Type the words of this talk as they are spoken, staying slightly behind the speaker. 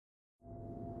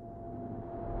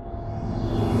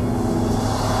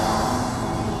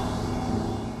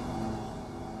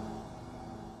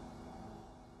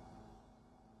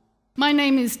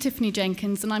name is Tiffany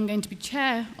Jenkins, and I'm going to be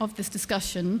chair of this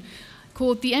discussion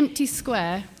called The Empty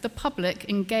Square, the Public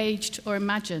Engaged or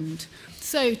Imagined.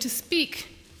 So to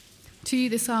speak to you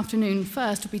this afternoon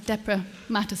first will be Deborah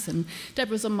Mattinson.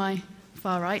 Deborah's on my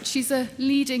far right. She's a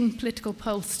leading political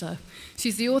pollster.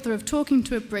 She's the author of Talking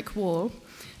to a Brick Wall,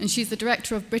 and she's the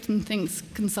director of BritainThinks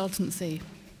consultancy.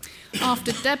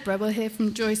 After Deborah, we'll hear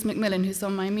from Joyce McMillan, who's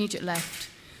on my immediate left.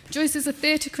 Joyce is a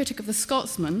theatre critic of The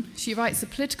Scotsman. She writes a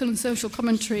political and social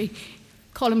commentary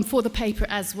column for the paper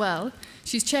as well.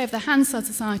 She's chair of the Hansard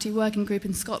Society Working Group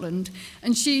in Scotland,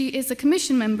 and she is a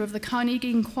commission member of the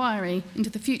Carnegie Inquiry into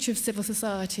the Future of Civil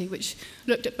Society, which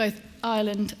looked at both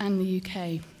Ireland and the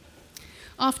UK.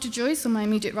 After Joyce, on my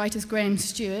immediate right, is Graham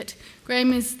Stuart.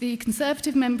 Graham is the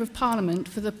Conservative Member of Parliament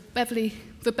for Beverley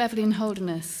and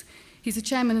Holderness. He's the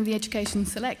chairman of the Education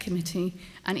Select Committee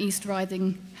and East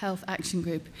Riding Health Action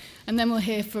Group. And then we'll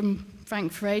hear from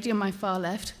Frank Furedi on my far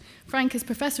left. Frank is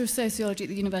Professor of Sociology at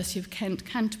the University of Kent,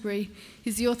 Canterbury.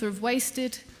 He's the author of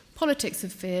Wasted, Politics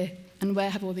of Fear, and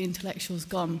Where Have All the Intellectuals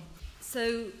Gone?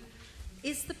 So,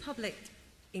 is the public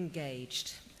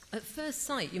engaged? At first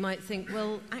sight, you might think,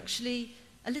 well, actually,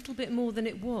 a little bit more than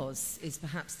it was is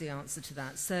perhaps the answer to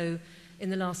that. So, in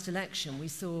the last election, we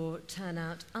saw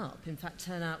turnout up. In fact,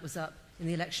 turnout was up in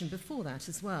the election before that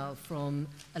as well, from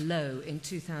a low in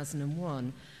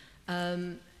 2001.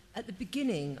 At the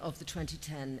beginning of the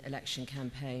 2010 election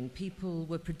campaign, people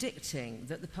were predicting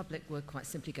that the public were quite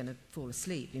simply going to fall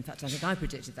asleep. In fact, I think I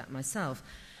predicted that myself.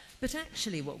 But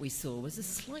actually what we saw was a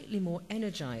slightly more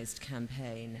energised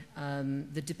campaign.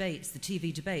 The debates, the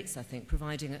TV debates, I think,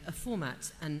 providing a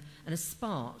format and a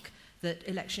spark that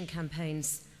election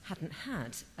campaigns hadn't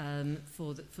had in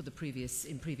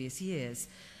previous years.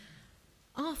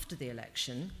 After the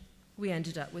election, we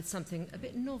ended up with something a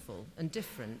bit novel and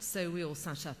different. So we all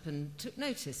sat up and took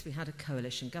notice. We had a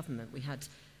coalition government. We had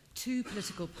two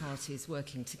political parties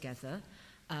working together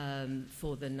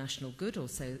for the national good, or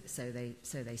so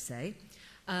they say.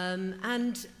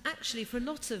 And actually, for a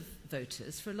lot of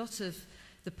voters, for a lot of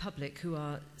the public who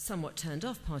are somewhat turned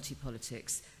off party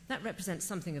politics, that represents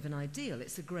something of an ideal.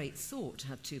 It's a great thought to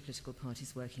have two political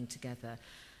parties working together.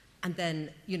 And then,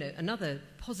 you know, another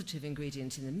positive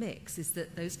ingredient in the mix is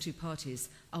that those two parties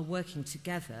are working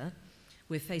together.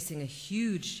 We're facing a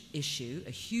huge issue, a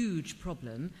huge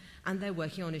problem, and they're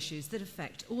working on issues that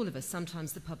affect all of us.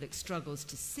 Sometimes the public struggles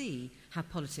to see how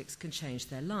politics can change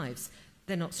their lives.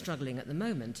 They're not struggling at the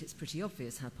moment. It's pretty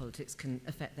obvious how politics can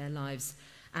affect their lives.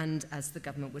 And as the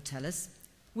government would tell us,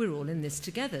 we're all in this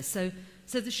together. So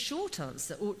the short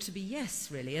answer ought to be yes,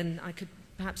 really, and I could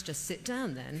perhaps just sit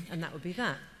down then, and that would be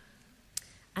that.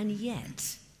 And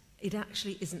yet, it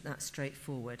actually isn't that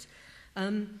straightforward.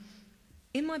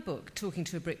 In my book, Talking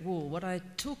to a Brick Wall, what I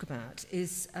talk about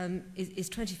is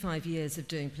 25 years of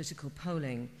doing political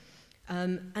polling.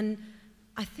 And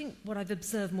I think what I've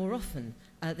observed more often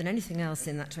than anything else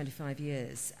in that 25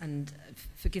 years, and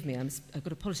forgive me, I've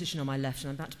got a politician on my left, and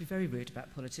I'm about to be very rude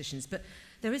about politicians, but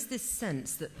there is this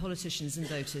sense that politicians and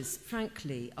voters,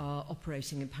 frankly, are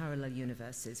operating in parallel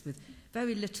universes with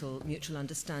very little mutual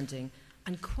understanding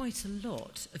and quite a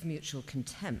lot of mutual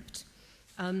contempt.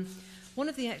 One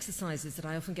of the exercises that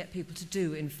I often get people to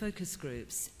do in focus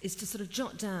groups is to sort of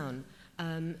jot down,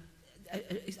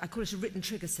 I call it a written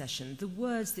trigger session, the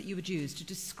words that you would use to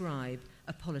describe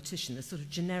a politician, a sort of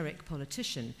generic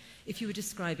politician, if you were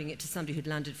describing it to somebody who'd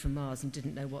landed from Mars and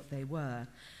didn't know what they were.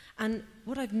 And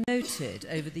what I've noted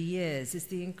over the years is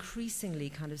the increasingly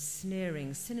kind of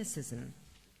sneering cynicism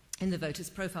in the voters'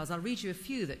 profiles. I'll read you a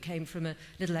few that came from a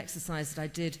little exercise that I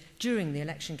did during the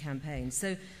election campaign.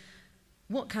 So,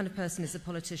 what kind of person is a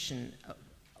politician?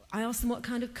 I asked them what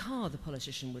kind of car the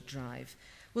politician would drive.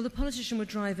 Well, the politician would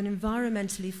drive an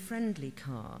environmentally friendly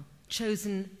car,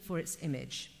 chosen for its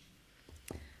image.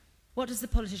 What does the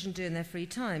politician do in their free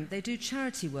time? They do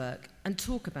charity work and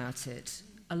talk about it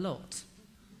a lot.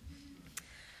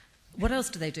 What else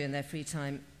do they do in their free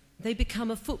time? They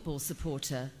become a football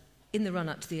supporter in the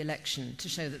run-up to the election to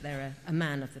show that they're a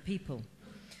man of the people.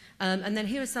 And then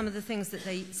here are some of the things that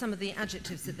some of the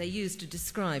adjectives that they use to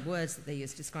describe, words that they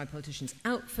use to describe politicians.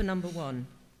 Out for number one,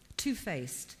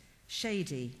 two-faced,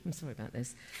 shady, I'm sorry about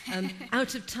this,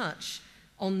 out of touch,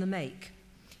 on the make.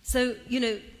 So, you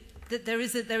know, there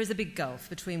is a big gulf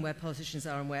between where politicians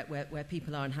are and where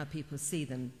people are and how people see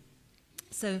them.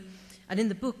 So, and in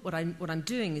the book, what I'm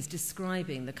doing is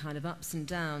describing the kind of ups and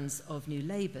downs of New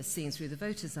Labour seen through the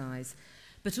voters' eyes,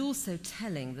 but also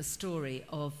telling the story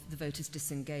of the voters'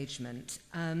 disengagement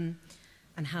and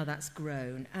how that's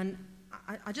grown. And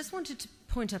I just wanted to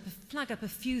flag up a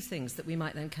few things that we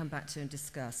might then come back to and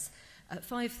discuss.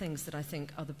 5 things that I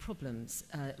think are the problems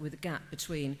with the gap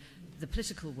between the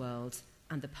political world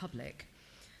and the public.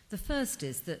 The first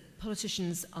is that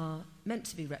politicians are meant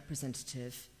to be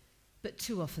representative, but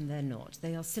too often they're not.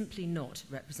 They are simply not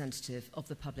representative of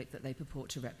the public that they purport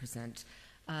to represent.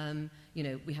 You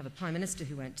know, we have a Prime Minister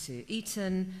who went to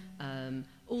Eton.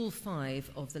 All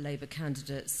 5 of the Labour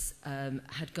candidates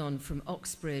had gone from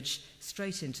Oxbridge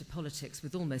straight into politics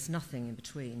with almost nothing in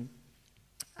between.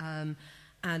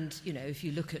 And, you know, if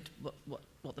you look at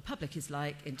what the public is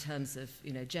like in terms of,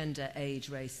 you know, gender, age,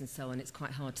 race, and so on, it's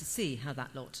quite hard to see how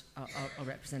that lot are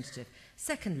representative.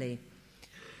 Secondly,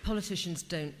 politicians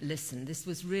don't listen. This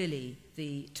was really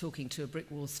the talking to a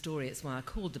brick wall story. It's why I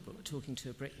called the book Talking to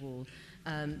a Brick Wall.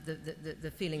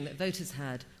 The feeling that voters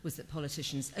had was that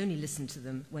politicians only listened to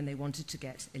them when they wanted to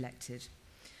get elected.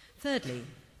 Thirdly,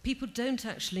 people don't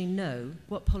actually know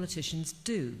what politicians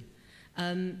do.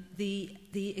 The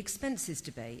expenses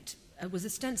debate was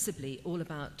ostensibly all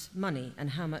about money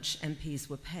and how much MPs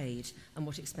were paid and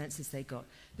what expenses they got.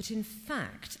 But in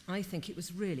fact, I think it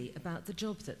was really about the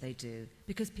job that they do,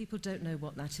 because people don't know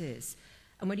what that is.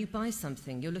 And when you buy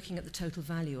something, you're looking at the total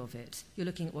value of it. You're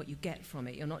looking at what you get from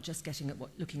it. You're not just looking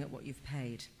at what you've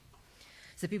paid.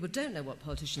 So people don't know what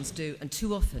politicians do, and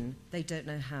too often they don't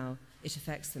know how it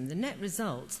affects them. The net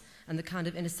result, and the kind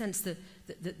of, in a sense, the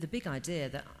big idea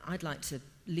that I'd like to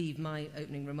leave my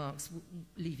opening remarks,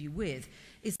 leave you with,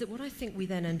 is that what I think we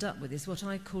then end up with is what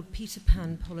I called Peter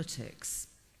Pan politics,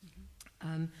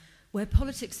 where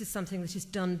politics is something that is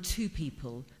done to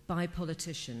people by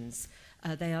politicians.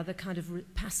 They are the kind of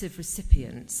passive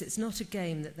recipients. It's not a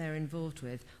game that they're involved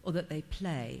with or that they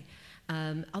play,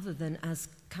 other than as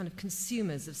kind of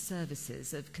consumers of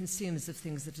services, of consumers of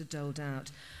things that are doled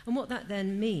out. And what that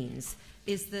then means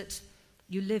is that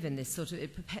you live in this sort of,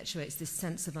 it perpetuates this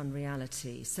sense of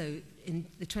unreality. So in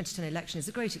the 2010 election is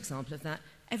a great example of that.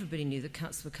 Everybody knew the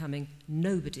cuts were coming.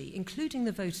 Nobody, including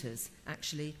the voters,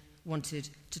 actually wanted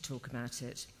to talk about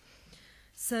it.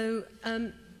 So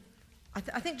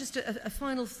I think just a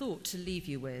final thought to leave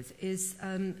you with is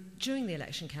during the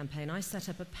election campaign, I set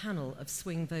up a panel of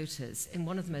swing voters in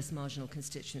one of the most marginal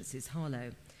constituencies,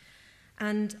 Harlow.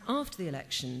 And after the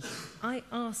election, I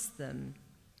asked them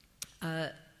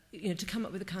to come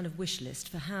up with a kind of wish list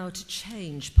for how to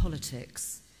change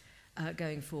politics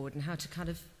going forward and how to kind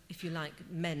of, if you like,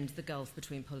 mend the gulf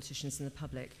between politicians and the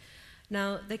public.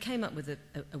 Now, they came up with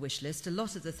a wish list. A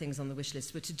lot of the things on the wish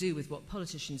list were to do with what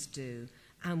politicians do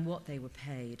and what they were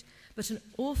paid. But an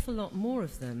awful lot more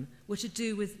of them were to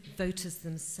do with voters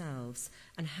themselves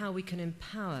and how we can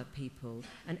empower people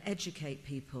and educate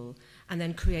people and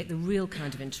then create the real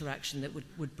kind of interaction that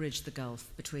would bridge the gulf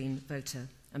between voter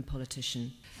and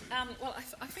politician. Well,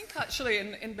 I think actually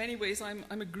in many ways I'm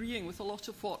agreeing with a lot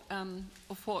of what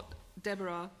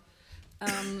Deborah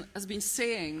has been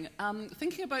saying.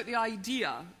 Thinking about the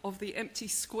idea of the empty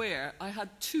square, I had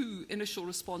 2 initial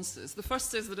responses. The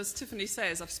first is that, as Tiffany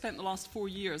says, I've spent the last 4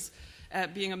 years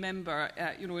being a member,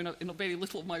 in a very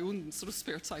little of my own sort of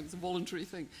spare time, it's a voluntary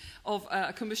thing, of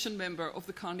a commission member of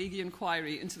the Carnegie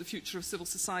Inquiry into the future of civil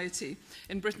society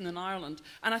in Britain and Ireland.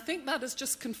 And I think that has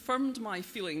just confirmed my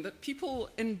feeling that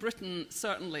people in Britain,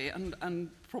 certainly,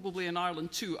 and probably in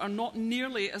Ireland too, are not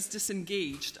nearly as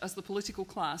disengaged as the political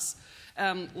class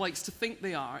likes to think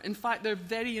they are. In fact, they're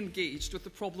very engaged with the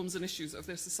problems and issues of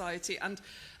their society, and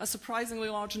a surprisingly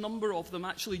large number of them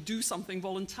actually do something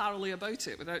voluntarily about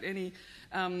it without any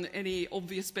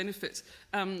obvious benefit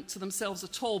to themselves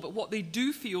at all. But what they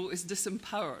do feel is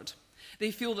disempowered.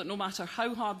 They feel that no matter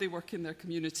how hard they work in their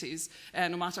communities,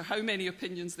 no matter how many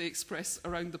opinions they express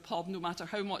around the pub, no matter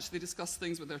how much they discuss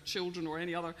things with their children or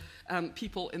any other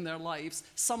people in their lives,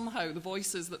 somehow the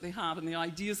voices that they have and the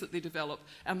ideas that they develop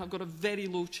have got a very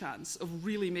low chance of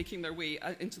really making their way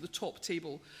into the top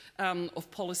table of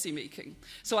policy making.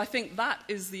 So I think that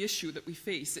is the issue that we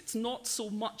face. It's not so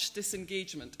much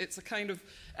disengagement, it's a kind of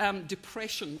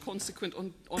depression consequent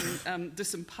on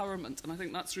disempowerment, and I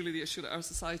think that's really the issue that our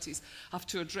societies have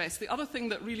to address. The other thing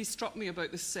that really struck me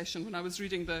about this session when I was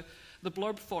reading the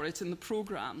blurb for it in the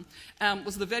programme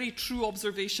was the very true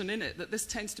observation in it that this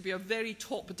tends to be a very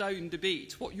top-down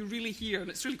debate. What you really hear, and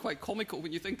it's really quite comical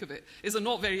when you think of it, is a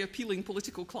not very appealing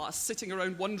political class sitting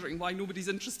around wondering why nobody's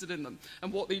interested in them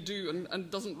and what they do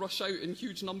and doesn't rush out in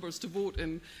huge numbers to vote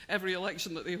in every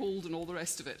election that they hold and all the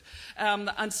rest of it.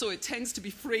 And so it tends to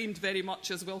be framed very much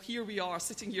as, well, here we are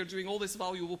sitting here doing all this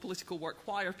valuable political work.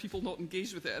 Why are people not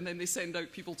engaged with it? And then they send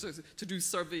out people to do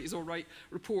surveys or write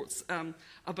reports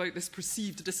about this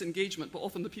perceived disengagement, but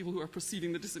often the people who are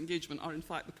perceiving the disengagement are in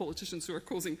fact the politicians who are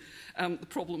causing the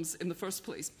problems in the first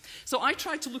place. So I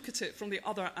tried to look at it from the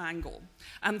other angle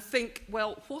and think,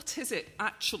 well, what is it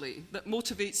actually that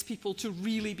motivates people to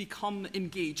really become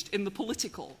engaged in the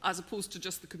political as opposed to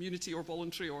just the community or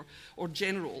voluntary or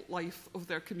general life of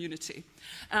their community?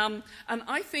 And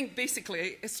I think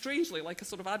basically, strangely, like a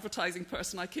sort of advertising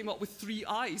person, I came up with 3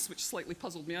 I's, which slightly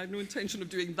puzzled me. I have no intention of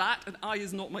doing that. An I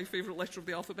is not my favourite letter of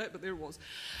the alphabet, but there was.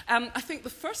 I think the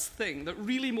first thing that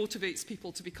really motivates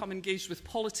people to become engaged with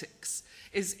politics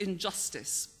is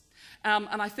injustice.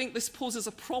 And I think this poses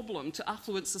a problem to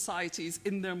affluent societies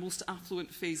in their most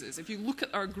affluent phases. If you look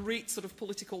at our great sort of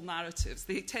political narratives,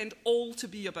 they tend all to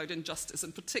be about injustice,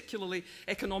 and particularly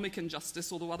economic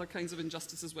injustice, although other kinds of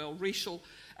injustice as well, racial,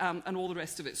 and all the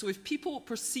rest of it. So if people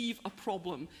perceive a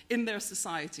problem in their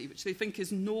society which they think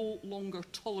is no longer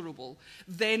tolerable,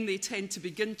 then they tend to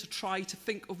begin to try to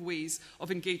think of ways of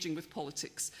engaging with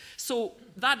politics. So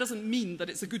that doesn't mean that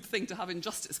it's a good thing to have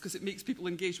injustice because it makes people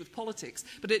engage with politics,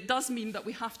 but it does mean that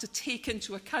we have to take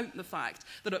into account the fact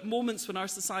that at moments when our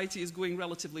society is going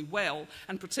relatively well,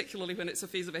 and particularly when it's a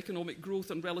phase of economic growth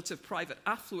and relative private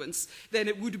affluence, then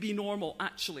it would be normal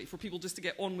actually for people just to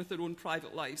get on with their own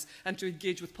private lives and to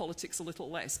engage with politics a little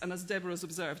less. And as Deborah has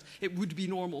observed, it would be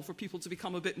normal for people to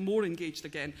become a bit more engaged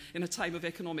again in a time of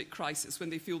economic crisis when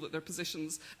they feel that their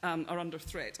positions are under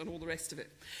threat and all the rest of it.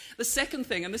 The second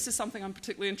thing, and this is something I'm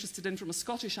particularly interested in from a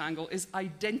Scottish angle, is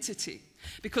identity.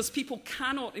 Because people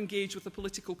cannot engage with the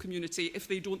political community if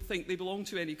they don't think they belong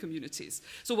to any communities.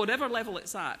 So whatever level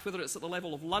it's at, whether it's at the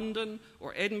level of London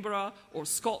or Edinburgh or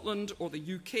Scotland or the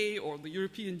UK or the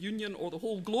European Union or the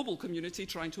whole global community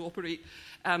trying to operate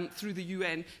through the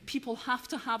UN, people have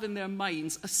to have in their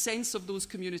minds a sense of those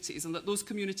communities and that those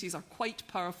communities are quite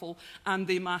powerful and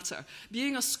they matter.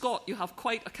 Being a Scot, you have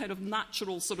quite a kind of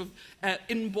natural sort of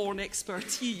inborn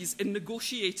expertise in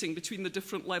negotiating between the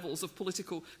different levels of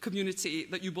political community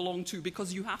that you belong to,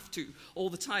 because you have to all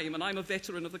the time. And I'm a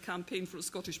veteran of the campaign for a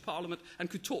Scottish Parliament and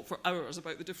could talk for hours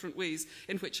about the different ways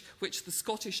in which the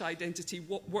Scottish identity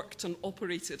worked and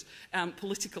operated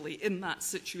politically in that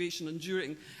situation and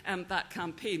during that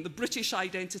campaign. The British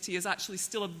identity is actually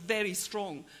still a very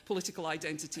strong political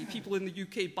identity. People in the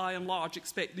UK, by and large,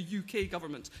 expect the UK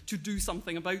government to do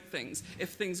something about things if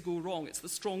things go wrong. It's the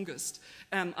strongest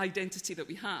identity that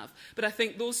we have. But I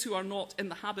think those who are not in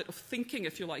the habit of thinking,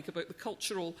 if you like, about the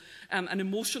cultural and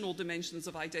emotional dimensions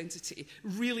of identity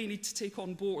really need to take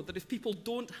on board that if people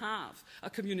don't have a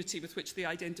community with which they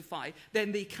identify,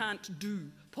 then they can't do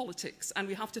politics. And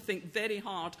we have to think very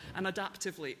hard and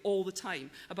adaptively all the time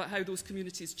about how those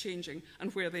communities are changing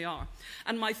and where they are.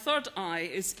 And my third I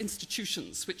is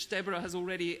institutions, which Deborah has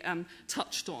already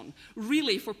touched on.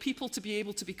 Really, for people to be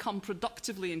able to become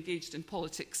productively engaged in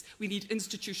politics, we need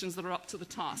institutions that are up to the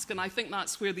task. And I think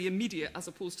that's where the immediate, as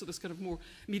opposed to this kind of more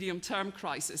medium-term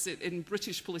crisis in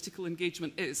British political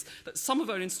engagement is, that some of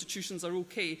our institutions are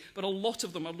okay, but a lot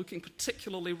of them are looking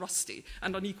particularly rusty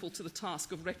and unequal to the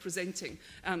task of representing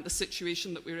the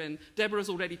situation that we're in. Deborah has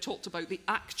already talked about the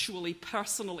actually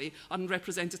personally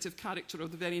unrepresentative character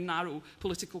of the very narrow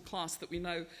political class that we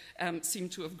now seem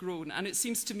to have grown. And it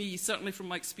seems to me, certainly from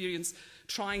my experience,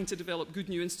 trying to develop good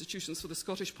new institutions for the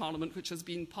Scottish Parliament, which has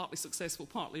been partly successful,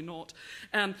 partly not,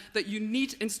 that you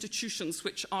need institutions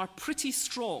which are pretty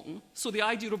strong. So the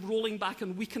idea of rolling back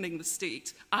and weakening the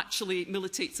state actually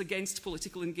militates against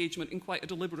political engagement in quite a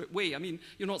deliberate way. I mean,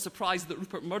 you're not surprised that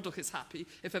Rupert Murdoch is happy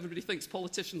if everybody thinks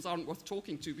politicians aren't worth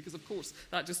talking to, because of course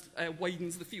that just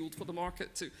widens the field for the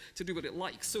market to do what it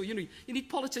likes. So you need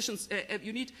politicians,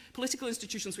 you need political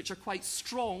institutions which are quite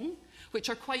strong, which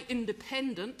are quite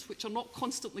independent, which are not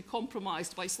constantly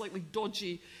compromised by slightly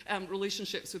dodgy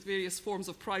relationships with various forms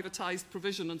of privatised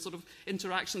provision and sort of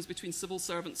interactions between civil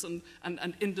servants and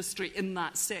industry in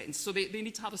that sense. So they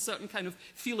need to have a certain kind of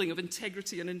feeling of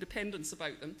integrity and independence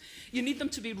about them. You need them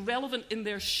to be relevant in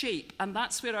their shape, and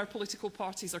that's where our political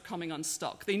parties are coming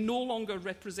unstuck. They no longer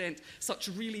represent such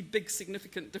really big,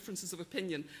 significant differences of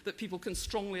opinion that people can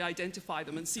strongly identify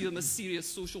them and see them as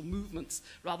serious social movements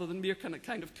rather than mere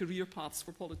kind of career paths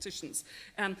for politicians.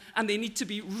 And they need to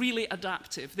be really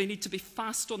adaptive. They need to be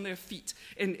fast on their feet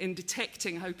in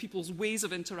detecting how people's ways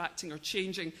of interacting are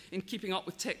changing, in keeping up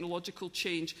with technological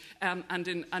change, and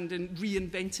in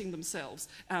reinventing themselves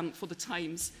for the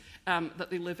times that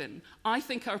they live in. I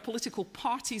think our political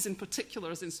parties in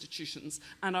particular as institutions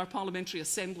and our parliamentary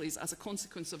assemblies as a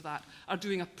consequence of that are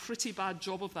doing a pretty bad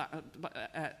job of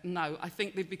that now. I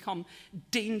think they've become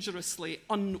dangerously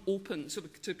unopen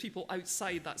to people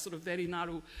outside that sort of very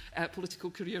narrow political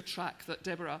career track that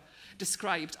Deborah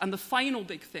described. And the final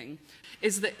big thing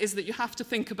is that you have to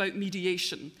think about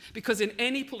mediation, because in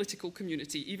any political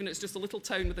community, even if it's just a little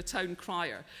town with a town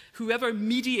crier, whoever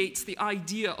mediates the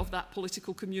idea of that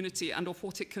political community and of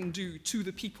what it can do to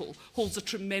the people holds a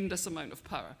tremendous amount of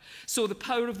power. So the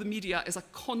power of the media is a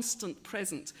constant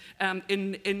present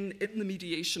in the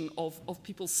mediation of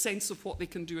people's sense of what they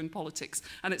can do in politics.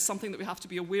 And it's something that we have to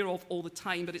be aware of all the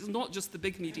time. But it's not just the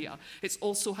big media. It's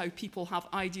also how people have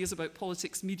ideas about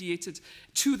politics mediated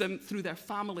to them through their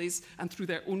families and through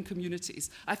their own communities.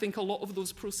 I think a lot of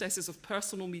those processes of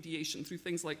personal mediation through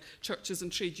things like churches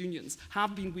and trade unions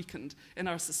have been weakened in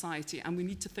our society, and we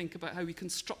need to think about how we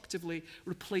constructively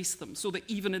replace them so that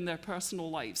even in their personal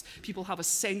lives, people have a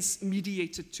sense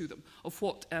mediated to them of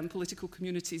what political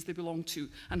communities they belong to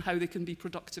and how they can be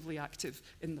productively active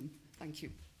in them. Thank you.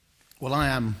 Well, I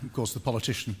am, of course, the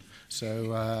politician,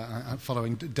 so I'm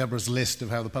following Deborah's list of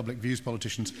how the public views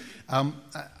politicians.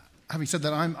 Having said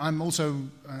that, I'm also,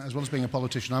 as well as being a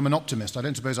politician, I'm an optimist. I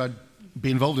don't suppose I'd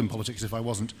be involved in politics if I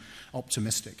wasn't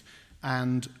optimistic.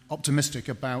 And optimistic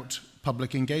about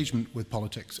public engagement with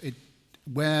politics.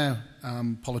 Where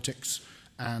politics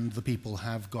and the people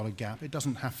have got a gap, it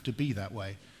doesn't have to be that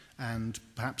way. And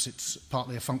perhaps it's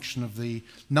partly a function of the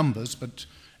numbers, but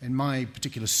in my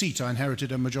particular seat, I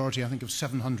inherited a majority, I think, of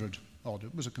 700 odd.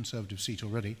 It was a Conservative seat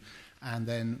already, and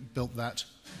then built that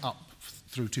up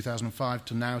through 2005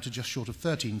 to now to just short of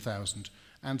 13,000,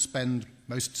 and spend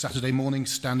most Saturday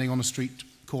mornings standing on a street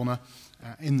corner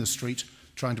in the street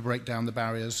trying to break down the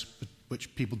barriers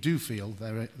which people do feel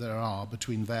there are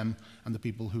between them and the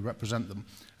people who represent them.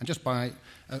 And just by,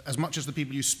 as much as the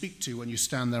people you speak to when you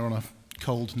stand there on a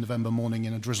cold November morning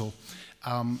in a drizzle,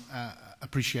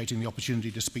 appreciating the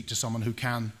opportunity to speak to someone who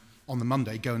can, on the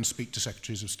Monday, go and speak to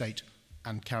Secretaries of State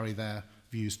and carry their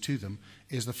views to them,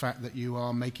 is the fact that you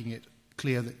are making it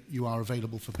clear that you are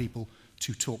available for people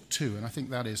to talk to. And I think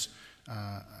that is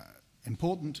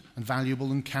important and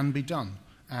valuable and can be done.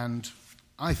 And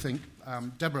I think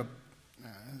Deborah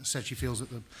said she feels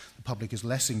that the public is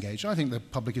less engaged. I think the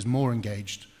public is more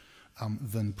engaged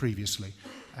than previously.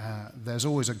 There's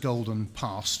always a golden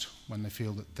past when they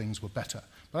feel that things were better.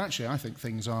 But actually, I think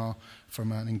things are,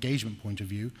 from an engagement point of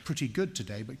view, pretty good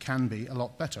today, but can be a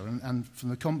lot better. And from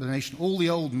the combination, all the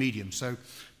old mediums, so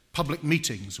public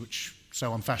meetings, which are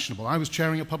so unfashionable. I was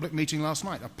chairing a public meeting last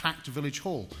night, a packed village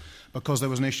hall, because there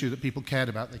was an issue that people cared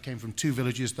about. They came from 2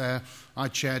 villages there. I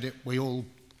chaired it.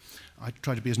 I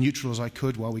tried to be as neutral as I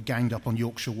could while we ganged up on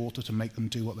Yorkshire Water to make them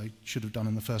do what they should have done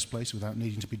in the first place without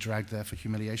needing to be dragged there for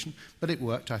humiliation. But it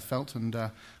worked, I felt, and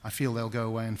I feel they'll go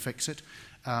away and fix it.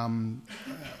 The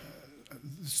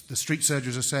street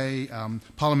surgeons, I say,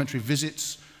 parliamentary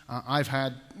visits. I've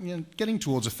had getting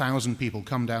towards 1,000 people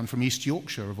come down from East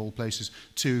Yorkshire, of all places,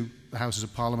 to the Houses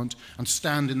of Parliament and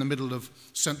stand in the middle of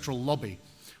Central Lobby,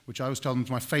 which I always tell them is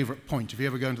my favourite point. If you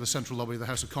ever go into the Central Lobby of the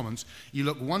House of Commons, you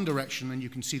look one direction and you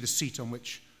can see the seat on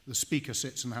which the Speaker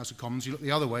sits in the House of Commons. You look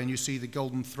the other way and you see the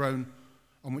golden throne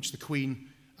on which the Queen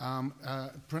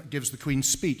gives the Queen's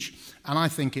speech. And I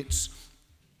think it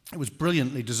was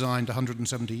brilliantly designed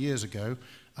 170 years ago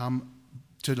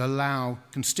to allow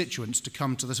constituents to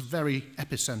come to this very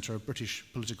epicentre of British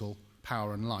political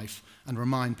power and life and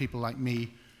remind people like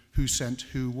me who sent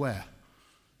who where,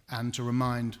 and to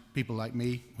remind people like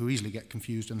me who easily get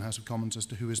confused in the House of Commons as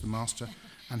to who is the master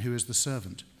and who is the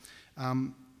servant.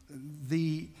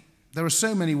 There are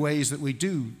so many ways that we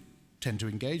do tend to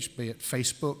engage, be it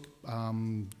Facebook,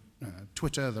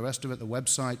 Twitter, the rest of it, the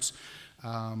websites.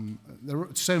 There are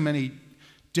so many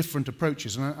different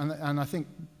approaches, and I think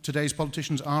today's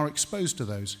politicians are exposed to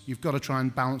those. You've got to try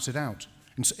and balance it out.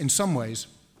 In some ways,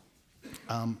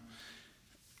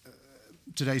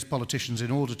 today's politicians,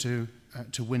 in order to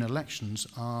win elections,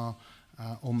 are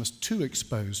almost too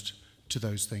exposed to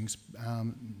those things.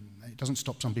 It doesn't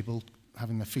stop some people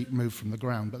having their feet moved from the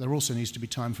ground, but there also needs to be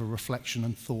time for reflection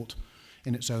and thought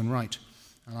in its own right.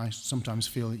 And I sometimes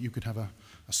feel that you could have a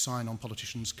sign on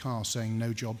politicians' cars saying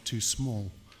 "no job too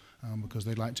small," because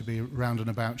they'd like to be round and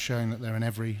about showing that they're in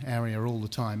every area all the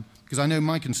time. Because I know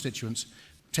my constituents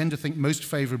tend to think most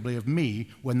favourably of me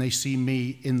when they see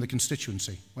me in the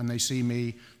constituency, when they see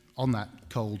me on that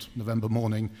cold November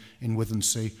morning in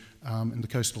Withensea, in the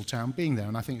coastal town, being there.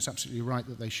 And I think it's absolutely right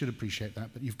that they should appreciate that,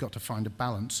 but you've got to find a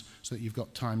balance so that you've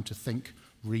got time to think,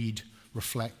 read,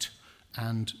 reflect,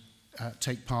 and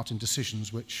take part in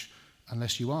decisions which,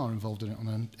 unless you are involved in it on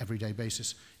an everyday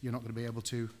basis, you're not going to be able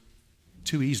to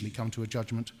too easily come to a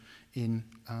judgment in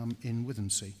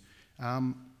Withensea.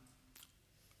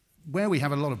 Where we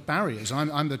have a lot of barriers,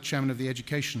 I'm the chairman of the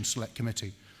Education Select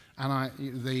Committee, and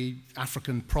the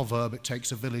African proverb, it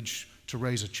takes a village to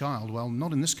raise a child, well,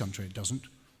 not in this country it doesn't,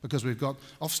 because we've got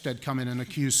Ofsted come in and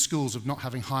accuse schools of not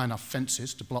having high enough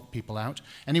fences to block people out.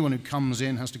 Anyone who comes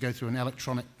in has to go through an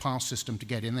electronic pass system to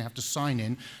get in. They have to sign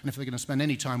in, and if they're going to spend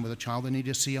any time with a child, they need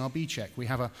a CRB check. We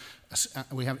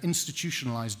have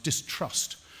institutionalized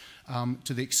distrust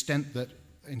to the extent that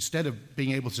instead of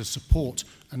being able to support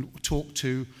and talk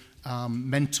to,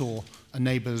 mentor a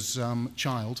neighbour's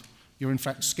child, you're in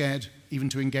fact scared even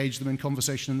to engage them in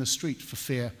conversation in the street for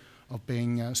fear of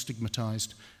being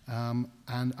stigmatized.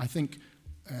 And I think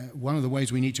one of the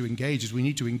ways we need to engage is we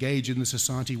need to engage in the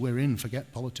society we're in,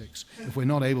 forget politics. If we're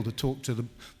not able to talk to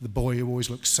the boy who always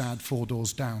looks sad 4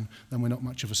 doors down, then we're not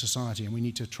much of a society, and we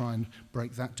need to try and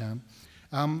break that down.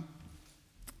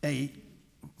 A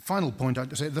final point,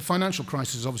 I'd say, the financial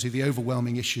crisis is obviously the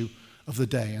overwhelming issue of the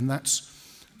day, and that's,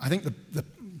 I think the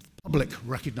public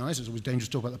recognise, it's always dangerous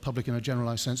to talk about the public in a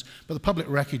generalised sense, but the public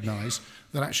recognise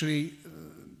that actually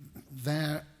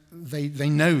they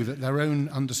know that their own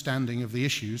understanding of the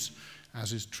issues,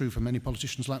 as is true for many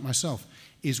politicians like myself,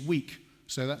 is weak.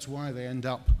 So that's why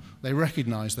they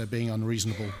recognise they're being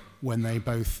unreasonable when they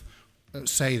both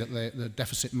say that the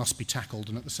deficit must be tackled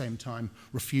and at the same time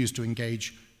refuse to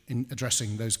engage in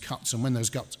addressing those cuts. And when those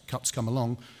cuts come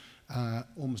along,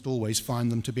 almost always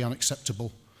find them to be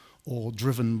unacceptable or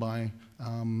driven by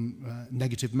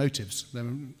negative motives.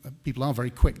 People are very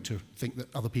quick to think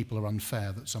that other people are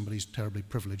unfair, that somebody's terribly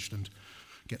privileged and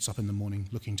gets up in the morning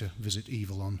looking to visit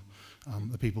evil on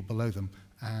the people below them.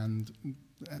 And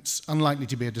it's unlikely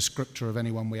to be a descriptor of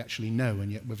anyone we actually know,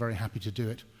 and yet we're very happy to do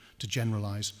it, to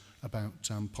generalise about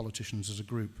politicians as a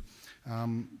group.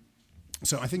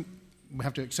 So I think we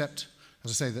have to accept,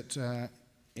 as I say, that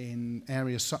in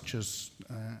areas such as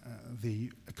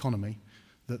the economy,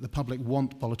 that the public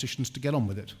want politicians to get on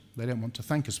with it. They don't want to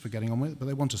thank us for getting on with it, but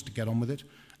they want us to get on with it,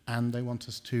 and they want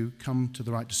us to come to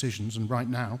the right decisions. And right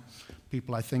now,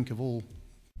 people, I think, of all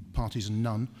parties and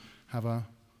none, have a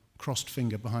crossed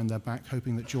finger behind their back,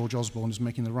 hoping that George Osborne is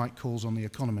making the right calls on the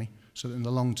economy, so that in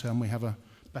the long term we have a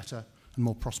better and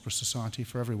more prosperous society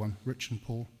for everyone, rich and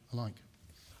poor alike.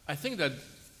 I think that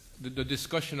the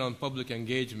discussion on public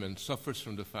engagement suffers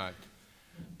from the fact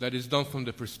that it's done from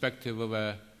the perspective of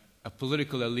a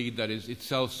political elite that is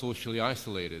itself socially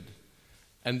isolated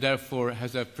and therefore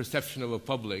has a perception of a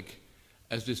public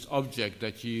as this object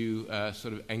that you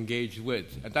sort of engage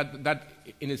with. And that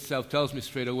in itself tells me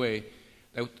straight away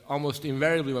that almost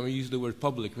invariably when we use the word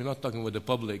public, we're not talking about the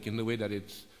public in the way that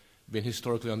it's been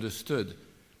historically understood.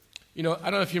 You know,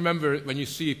 I don't know if you remember when you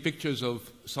see pictures of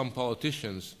some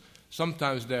politicians,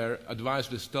 sometimes their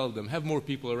advisors tell them, have more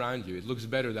people around you. It looks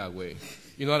better that way.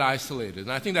 You're not isolated.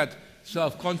 And I think that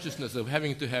self-consciousness of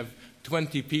having to have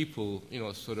 20 people, you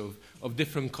know, sort of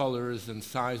different colors and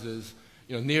sizes,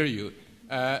 you know, near you,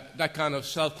 that kind of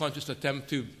self-conscious attempt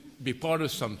to be part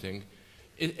of something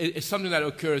is something that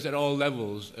occurs at all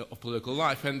levels of political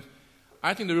life. And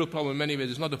I think the real problem in many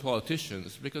ways is not the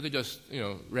politicians, because they're just, you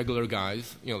know, regular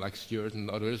guys, you know, like Stuart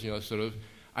and others, you know, sort of.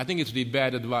 I think it's the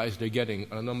bad advice they're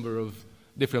getting on a number of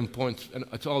different points, and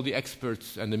it's all the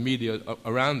experts and the media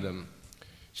around them.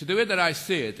 So the way that I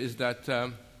see it is that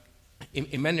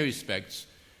in many respects,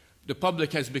 the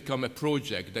public has become a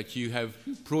project, that you have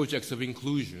projects of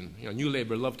inclusion. You know, New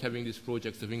Labour loved having these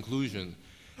projects of inclusion.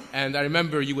 And I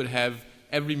remember you would have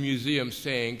every museum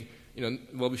saying, you know,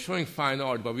 well, we're showing fine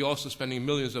art, but we're also spending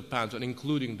millions of pounds on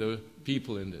including the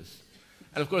people in this.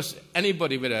 And of course,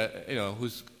 anybody with a, you know,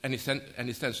 who's any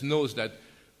sense knows that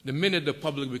the minute the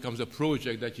public becomes a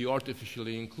project that you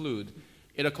artificially include,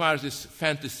 it acquires this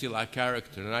fantasy-like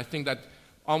character. And I think that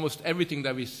almost everything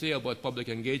that we say about public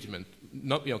engagement,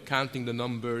 not, you know, counting the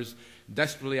numbers,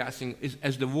 desperately asking,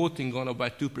 has the voting gone up by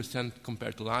 2%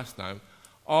 compared to last time,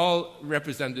 all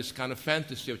represent this kind of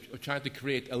fantasy of trying to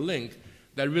create a link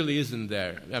that really isn't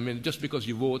there. I mean, just because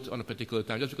you vote on a particular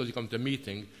time, just because you come to a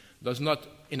meeting, does not,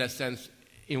 in a sense,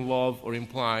 involve or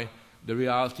imply the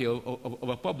reality of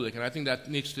a public. And I think that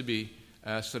needs to be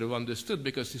sort of understood,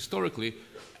 because historically,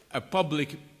 a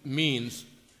public means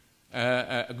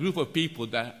a group of people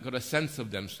that got a sense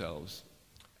of themselves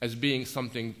as being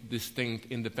something distinct,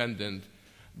 independent,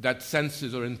 that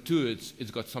senses or intuits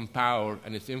it's got some power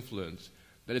and its influence,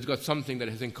 that it's got something that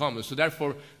has in common. So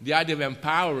therefore, the idea of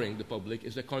empowering the public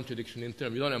is a contradiction in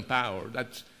terms. You don't empower.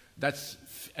 That's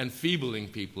enfeebling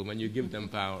people when you give them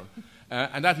power.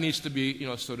 And that needs to be,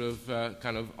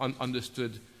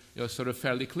 understood, sort of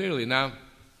fairly clearly. Now,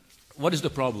 what is the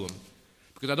problem?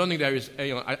 Because I don't think there is,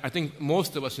 I think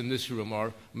most of us in this room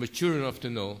are mature enough to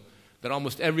know that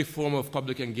almost every form of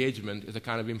public engagement is a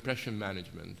kind of impression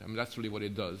management. I mean, that's really what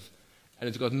it does. And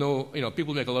it's got no,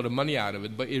 people make a lot of money out of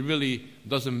it, but it really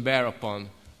doesn't bear upon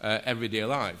everyday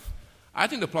life. I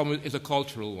think the problem is a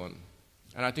cultural one.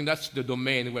 And I think that's the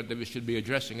domain that we should be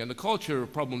addressing. And the cultural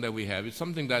problem that we have is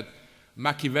something that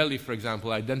Machiavelli, for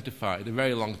example, identified a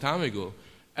very long time ago,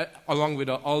 along with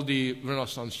all the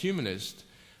Renaissance humanists,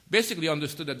 basically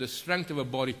understood that the strength of a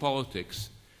body politic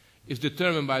is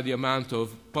determined by the amount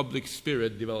of public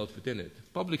spirit developed within it.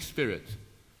 Public spirit,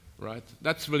 right?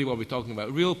 That's really what we're talking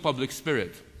about, real public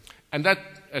spirit. And that,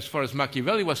 as far as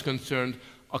Machiavelli was concerned,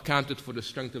 accounted for the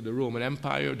strength of the Roman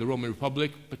Empire, the Roman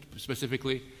Republic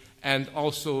specifically, and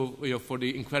also for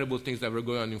the incredible things that were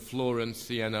going on in Florence,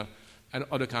 Siena, and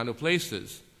other kind of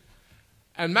places.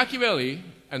 And Machiavelli,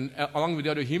 and along with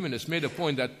the other humanists, made a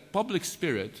point that public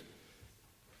spirit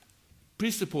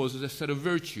presupposes a set of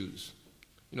virtues,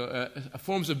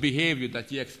 forms of behavior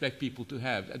that you expect people to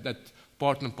have, that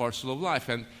part and parcel of life.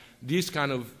 And these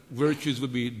kind of virtues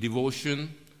would be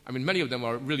devotion. I mean, many of them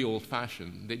are really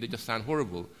old-fashioned. They just sound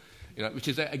horrible, which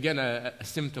is, again, a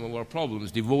symptom of our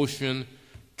problems. Devotion,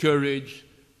 courage,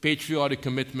 patriotic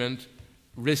commitment,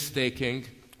 risk-taking,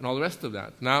 and all the rest of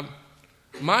that. Now,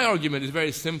 my argument is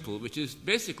very simple, which is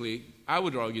basically, I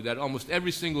would argue that almost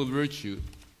every single virtue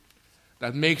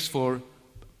that makes for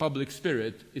public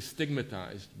spirit is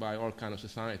stigmatized by our kind of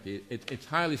society. It's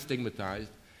highly stigmatized,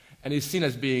 and is seen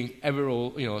as being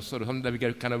sort of something that we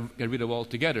get rid of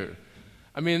altogether.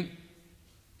 I mean,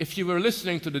 if you were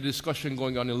listening to the discussion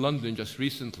going on in London just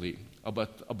recently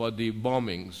about the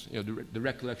bombings, the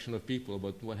recollection of people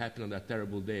about what happened on that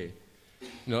terrible day,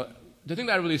 the thing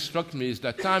that really struck me is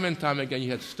that time and time again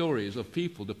you had stories of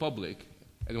people, the public,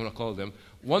 I don't want to call them,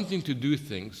 wanting to do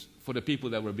things for the people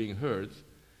that were being hurt,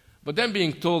 but then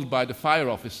being told by the fire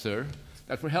officer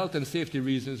that for health and safety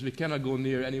reasons we cannot go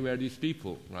near anywhere these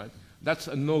people, right? That's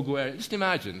a no-go area. Just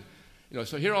imagine,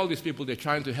 so here are all these people, they're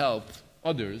trying to help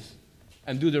others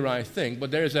and do the right thing, but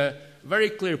there's a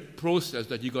very clear process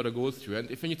that you've got to go through.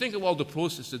 And when you think of all the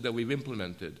processes that we've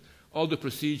implemented, all the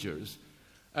procedures,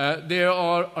 they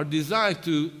are designed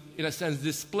to, in a sense,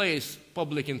 displace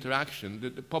public interaction,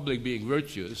 the public being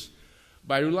virtuous,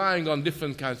 by relying on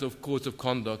different kinds of codes of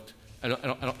conduct and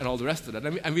all the rest of that.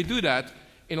 And we do that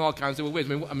in all kinds of ways.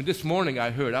 I mean, this morning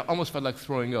I almost felt like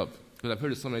throwing up, because I've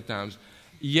heard it so many times,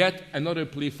 yet another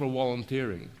plea for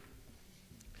volunteering.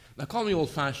 Now, call me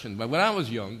old-fashioned, but when I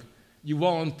was young, you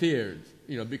volunteered,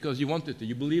 because you wanted to,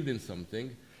 you believed in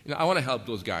something. I want to help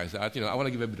those guys out, I want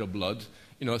to give a bit of blood,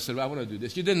 so I want to do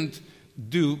this. You didn't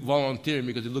do volunteering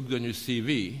because it looked good on your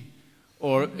CV,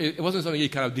 or it wasn't something you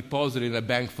kind of deposited in a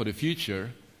bank for the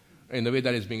future, in the way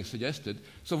that is being suggested.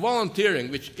 So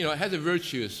volunteering, which has a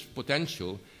virtuous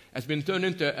potential, has been turned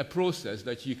into a process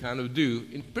that you kind of do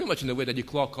pretty much in the way that you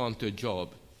clock on to a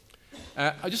job.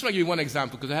 I just want to give you one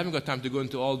example, because I haven't got time to go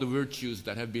into all the virtues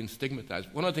that have been stigmatized.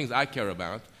 One of the things I care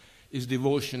about is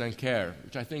devotion and care,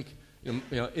 which I think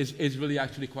is really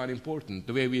actually quite important,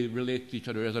 the way we relate to each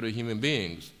other as other human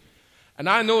beings. And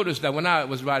I noticed that when I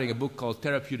was writing a book called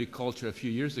Therapeutic Culture a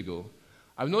few years ago,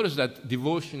 I've noticed that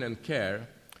devotion and care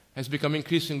has become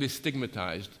increasingly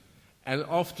stigmatized and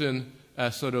often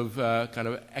kind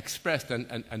of expressed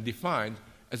and defined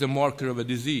as a marker of a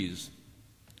disease.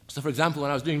 So, for example,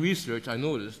 when I was doing research, I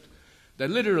noticed that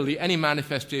literally any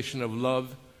manifestation of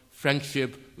love,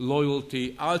 friendship,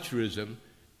 loyalty, altruism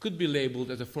could be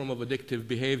labeled as a form of addictive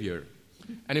behavior.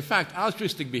 And in fact,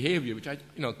 altruistic behavior, which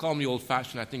call me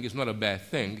old-fashioned, I think is not a bad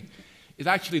thing, is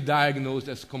actually diagnosed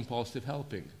as compulsive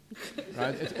helping.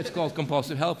 Right? It's called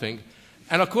compulsive helping.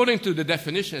 And according to the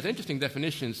definition, it's an interesting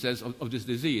definition, says of this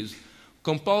disease,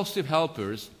 compulsive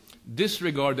helpers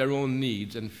disregard their own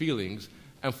needs and feelings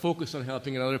and focus on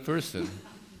helping another person.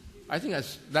 I think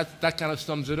that kind of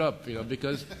sums it up,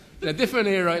 because in a different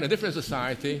era, in a different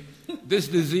society, this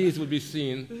disease would be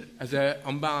seen as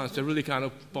unbalanced, a really kind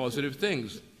of positive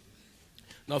things.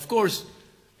 Now, of course,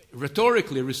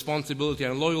 rhetorically, responsibility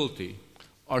and loyalty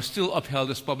are still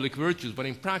upheld as public virtues, but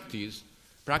in practice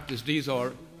these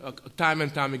are time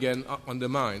and time again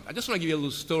undermined. I just want to give you a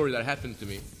little story that happened to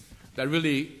me that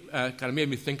really kind of made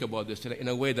me think about this in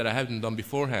a way that I hadn't done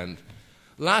beforehand.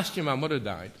 Last year, my mother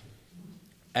died.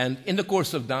 And in the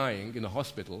course of dying in the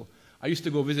hospital, I used to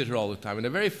go visit her all the time. And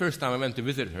the very first time I went to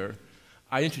visit her,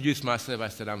 I introduced myself. I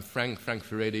said, I'm Frank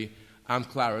Furedi. I'm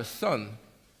Clara's son.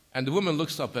 And the woman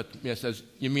looks up at me and says,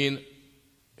 you mean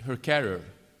her carer?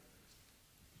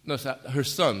 No, sir, her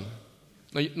son.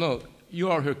 No, you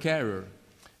are her carer.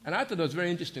 And I thought it was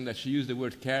very interesting that she used the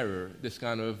word carer, this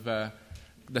kind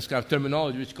of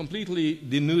terminology, which completely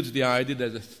denudes the idea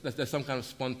that there's some kind of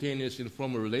spontaneous,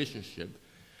 informal relationship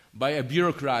by a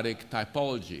bureaucratic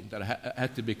typology that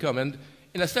had to become. And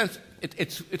in a sense,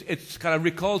 it's kind of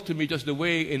recalled to me just the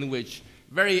way in which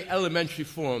very elementary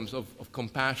forms of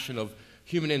compassion, of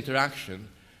human interaction,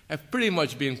 have pretty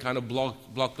much been kind of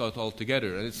blocked out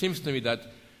altogether. And it seems to me that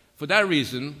for that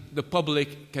reason, the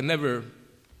public can never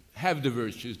have the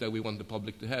virtues that we want the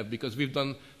public to have, because we've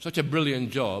done such a brilliant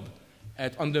job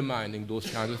at undermining those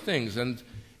kinds of things. And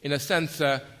in a sense,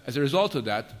 as a result of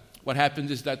that, what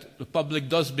happens is that the public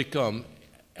does become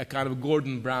a kind of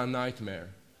Gordon Brown nightmare.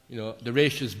 You know, the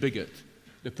racist bigot,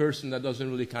 the person that doesn't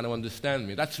really kind of understand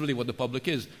me. That's really what the public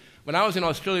is. When I was in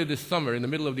Australia this summer, in the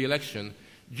middle of the election,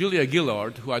 Julia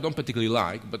Gillard, who I don't particularly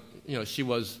like, but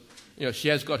she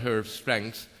has got her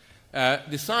strengths,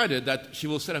 decided that she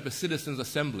will set up a citizens'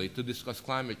 assembly to discuss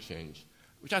climate change,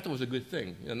 which I thought was a good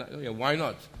thing. Why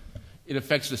not? It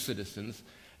affects the citizens.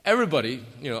 Everybody,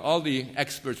 all the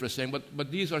experts were saying,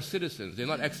 but these are citizens. They're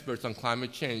not experts on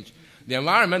climate change. The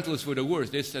environmentalists were the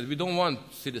worst. They said, we don't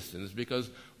want citizens because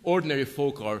ordinary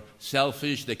folk are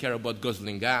selfish. They care about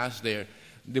guzzling gas. They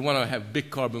want to have big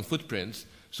carbon footprints.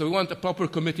 So we want a proper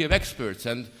committee of experts.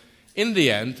 And in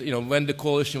the end, when the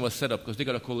coalition was set up, because they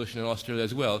got a coalition in Australia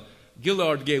as well,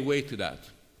 Gillard gave way to that.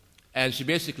 And she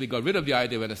basically got rid of the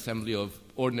idea of an assembly of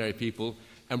ordinary people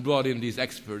and brought in these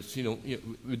experts,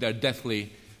 with their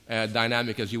deathly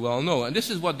dynamic, as you well know. And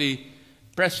this is what the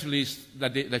press release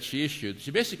that she issued.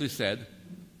 She basically said,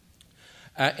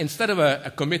 instead of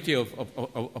a committee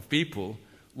of people,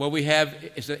 what we have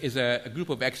is a group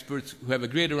of experts who have a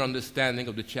greater understanding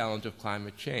of the challenge of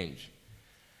climate change.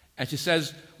 And she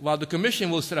says, while the Commission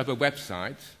will set up a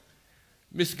website,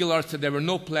 Ms. Gillard said there were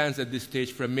no plans at this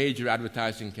stage for a major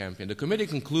advertising campaign. The committee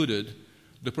concluded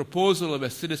the proposal of a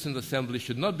citizens' assembly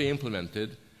should not be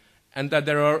implemented, and that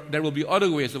there will be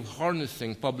other ways of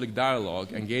harnessing public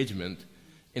dialogue, engagement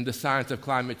in the science of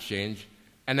climate change,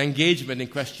 and engagement in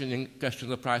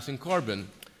questions of pricing carbon.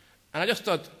 And I just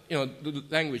thought, the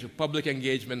language of public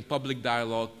engagement, public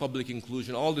dialogue, public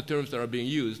inclusion, all the terms that are being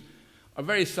used are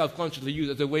very self-consciously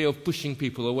used as a way of pushing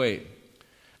people away.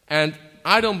 And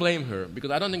I don't blame her,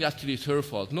 because I don't think actually it's her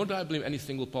fault, nor do I blame any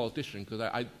single politician, because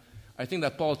I think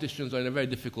that politicians are in a very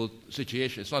difficult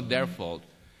situation. It's not their fault.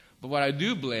 But what I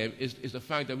do blame is the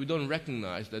fact that we don't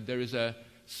recognize that there is a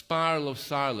spiral of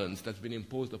silence that's been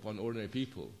imposed upon ordinary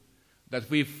people, that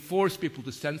we've forced people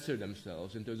to censor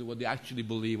themselves in terms of what they actually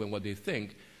believe and what they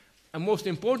think. And most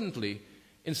importantly,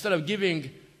 instead of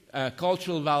giving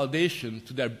cultural validation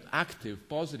to their active,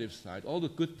 positive side, all the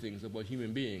good things about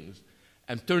human beings,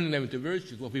 and turning them into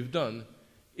virtues, what we've done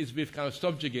is we've kind of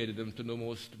subjugated them to the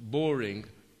most boring,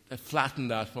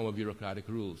 flattened out form of bureaucratic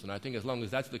rules. And I think as long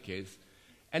as that's the case,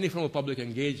 any form of public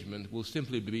engagement will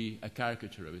simply be a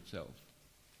caricature of itself.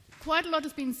 Quite a lot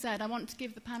has been said. I want to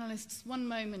give the panellists one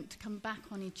moment to come back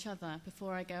on each other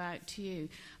before I go out to you.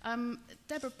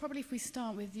 Deborah, probably if we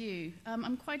start with you.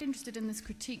 I'm quite interested in this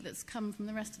critique that's come from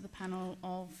the rest of the panel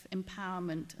of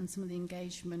empowerment and some of the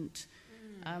engagement.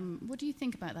 What do you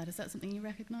think about that? Is that something you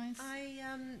recognise?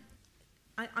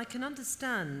 I can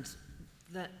understand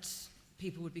that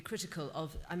people would be critical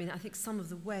of, I think some of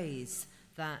the ways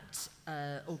that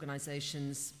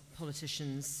organisations,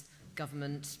 politicians,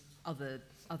 government, other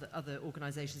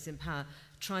organisations in power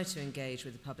try to engage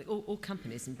with the public, or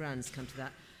companies and brands come to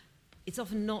that. It's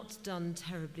often not done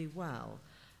terribly well.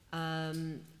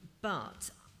 But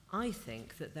I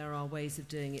think that there are ways of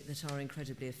doing it that are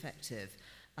incredibly effective.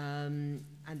 And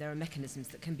there are mechanisms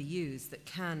that can be used that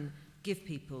can give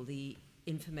people the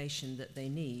information that they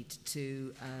need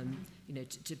to,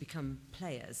 to become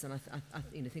players. And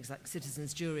things like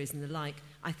citizens' juries and the like,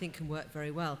 I think can work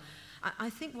very well.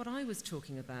 I think what I was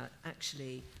talking about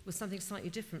actually was something slightly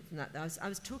different from that. I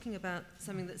was talking about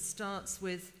something that starts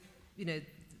with,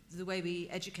 the way we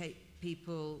educate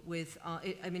people with our,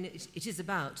 it is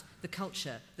about the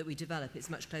culture that we develop. It's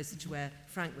much closer to where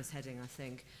Frank was heading, I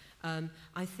think.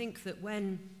 I think that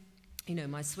when,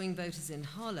 my swing voters in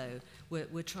Harlow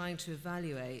were trying to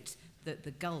evaluate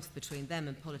the gulf between them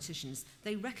and politicians,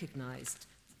 they recognised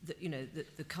that,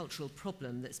 the cultural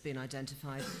problem that's been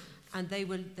identified, and they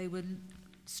were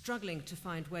struggling to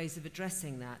find ways of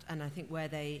addressing that. And I think where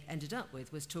they ended up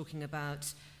with was talking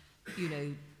about,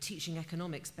 teaching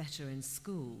economics better in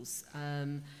schools,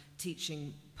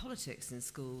 teaching politics in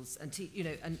schools,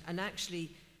 and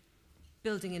actually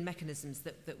building in mechanisms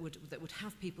that would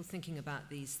have people thinking about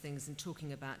these things and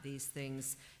talking about these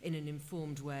things in an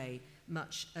informed way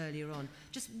much earlier on.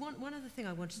 Just one other thing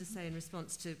I wanted to say in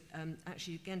response to,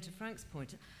 actually, again, to Frank's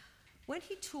point. When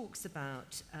he talks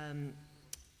about,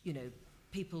 you know,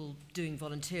 people doing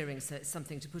volunteering, so it's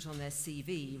something to put on their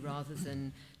CV rather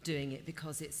than doing it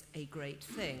because it's a great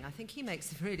thing, I think he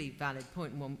makes a really valid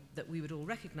point, and one that we would all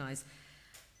recognise.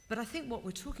 But I think what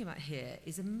we're talking about here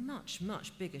is a much,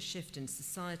 much bigger shift in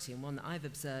society, and one that I've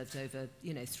observed over,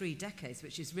 you know, 3 decades,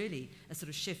 which is really a sort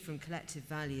of shift from collective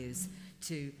values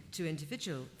to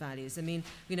individual values. I mean,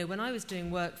 you know, when I was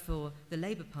doing work for the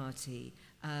Labour Party,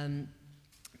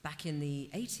 back in the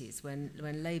 80s, when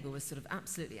Labour was sort of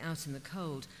absolutely out in the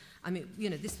cold, I mean, you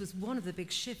know, this was one of the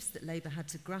big shifts that Labour had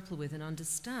to grapple with and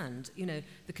understand. You know,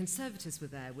 the Conservatives were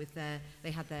there with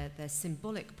they had their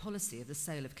symbolic policy of the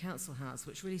sale of Council House,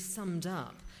 which really summed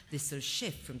up this sort of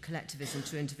shift from collectivism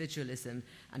to individualism,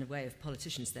 and a way of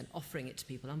politicians then offering it to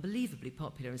people, unbelievably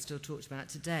popular and still talked about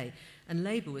today. And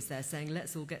Labour was there saying,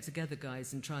 let's all get together,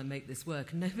 guys, and try and make this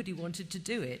work. And nobody wanted to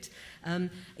do it.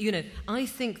 You know, I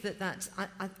think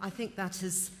I think that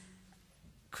has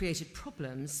created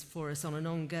problems for us on an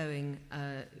ongoing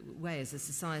way as a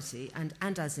society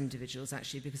and as individuals,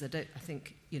 actually, because I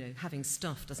think, you know, having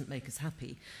stuff doesn't make us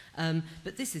happy.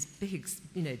 But this is big,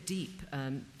 you know,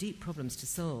 deep problems to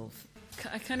solve.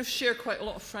 I kind of share quite a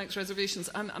lot of Frank's reservations,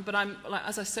 but I'm, like,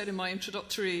 as I said in my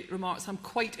introductory remarks, I'm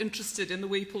quite interested in the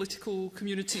way political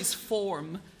communities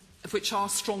form, which are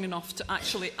strong enough to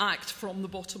actually act from the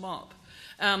bottom up.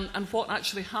 And what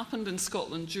actually happened in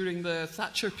Scotland during the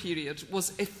Thatcher period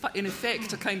was, in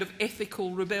effect, a kind of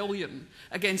ethical rebellion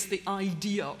against the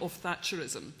idea of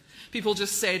Thatcherism. People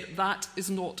just said, that is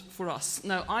not for us.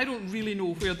 Now, I don't really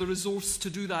know where the resource to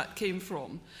do that came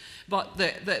from, but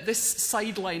this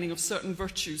sidelining of certain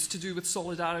virtues to do with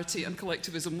solidarity and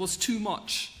collectivism was too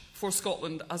much for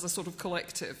Scotland as a sort of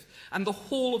collective. And the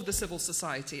whole of the civil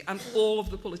society and all of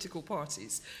the political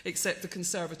parties, except the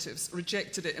Conservatives,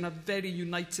 rejected it in a very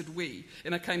united way,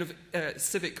 in a kind of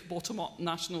civic bottom-up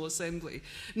National Assembly.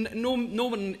 No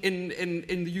one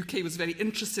in the UK was very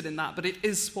interested in that, but it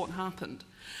is what happened.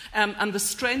 And the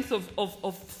strength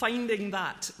of finding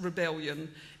that rebellion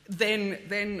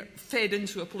then fed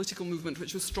into a political movement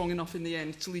which was strong enough in the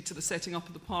end to lead to the setting up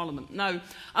of the Parliament. Now,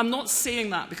 I'm not saying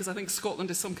that because I think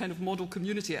Scotland is some kind of model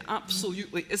community. It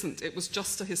absolutely isn't. It was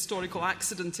just a historical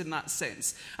accident in that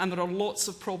sense, and there are lots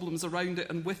of problems around it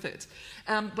and with it.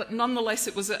 But nonetheless,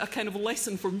 it was a kind of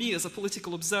lesson for me as a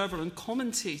political observer and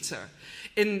commentator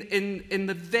in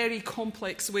the very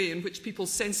complex way in which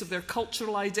people's sense of their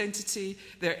cultural identity,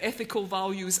 their ethical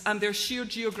values, and their sheer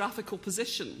geographical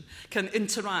position can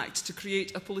interact to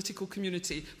create a political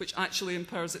community which actually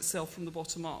empowers itself from the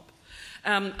bottom up.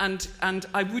 And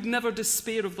I would never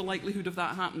despair of the likelihood of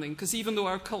that happening, because even though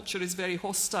our culture is very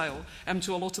hostile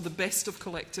to a lot of the best of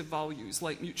collective values,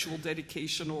 like mutual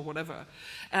dedication or whatever,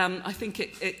 I think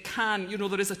it can, you know,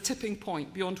 there is a tipping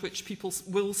point beyond which people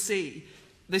will say,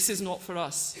 this is not for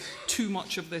us, too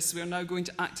much of this, we are now going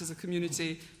to act as a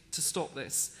community to stop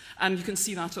this. And you can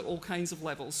see that at all kinds of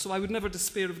levels. So I would never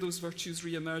despair of those virtues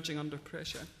re-emerging under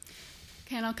pressure.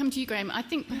 Okay, and I'll come to you, Graham. I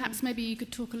think perhaps maybe you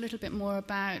could talk a little bit more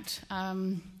about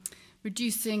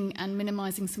reducing and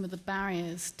minimising some of the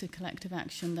barriers to collective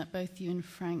action that both you and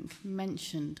Frank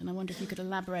mentioned. And I wonder if you could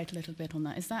elaborate a little bit on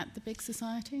that. Is that the big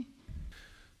society?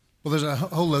 Well, there's a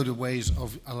whole load of ways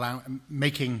of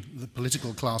making the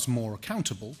political class more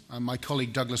accountable. My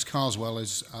colleague Douglas Carswell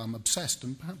is obsessed,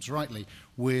 and perhaps rightly,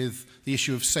 with the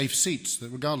issue of safe seats, that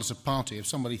regardless of party, if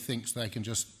somebody thinks they can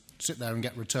just sit there and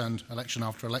get returned election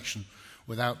after election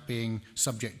without being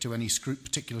subject to any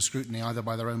particular scrutiny either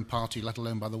by their own party, let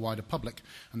alone by the wider public,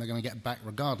 and they're going to get back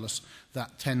regardless,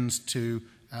 that tends to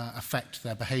affect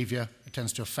their behaviour. It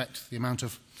tends to affect the amount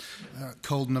of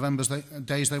cold November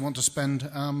days they want to spend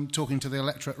talking to the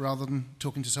electorate rather than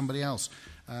talking to somebody else.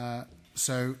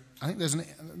 So I think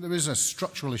there is a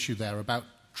structural issue there about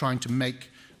trying to make,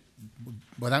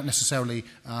 without necessarily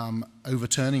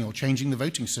overturning or changing the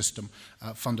voting system,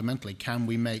 fundamentally, can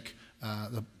we make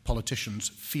the politicians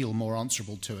feel more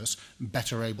answerable to us,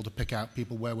 better able to pick out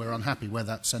people where we're unhappy, where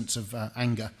that sense of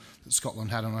anger that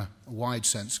Scotland had on a wide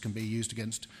sense can be used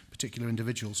against particular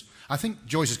individuals. I think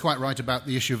Joyce is quite right about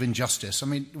the issue of injustice. I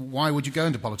mean, why would you go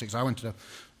into politics? I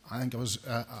think I was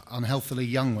unhealthily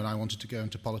young when I wanted to go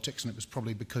into politics, and it was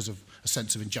probably because of a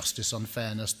sense of injustice,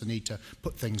 unfairness, the need to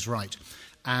put things right.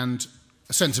 And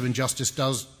a sense of injustice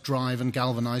does drive and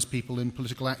galvanise people in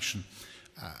political action.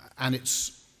 And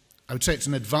I would say it's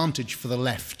an advantage for the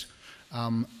left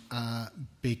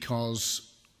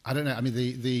because I don't know. I mean,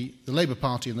 the Labour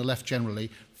Party and the left generally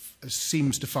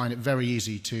seems to find it very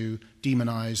easy to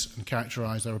demonise and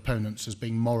characterise their opponents as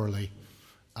being morally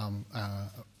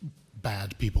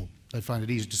bad people. They find it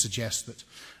easy to suggest that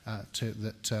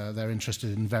they're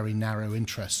interested in very narrow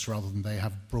interests rather than they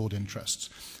have broad interests.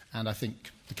 And I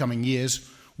think the coming years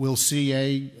we'll see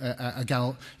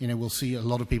we'll see a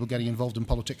lot of people getting involved in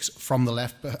politics from the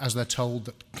left, as they're told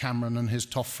that Cameron and his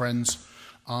toff friends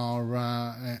are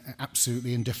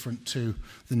absolutely indifferent to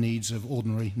the needs of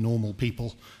ordinary, normal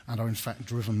people, and are in fact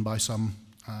driven by some,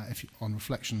 on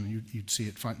reflection, you'd see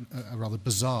it find a rather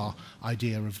bizarre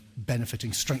idea of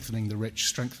benefiting, strengthening the rich,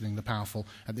 strengthening the powerful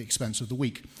at the expense of the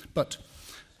weak. But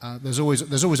there's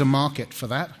always a market for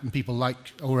that, and people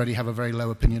already have a very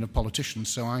low opinion of politicians.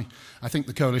 So I think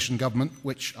the coalition government,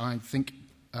 which I think,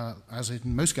 as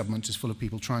in most governments, is full of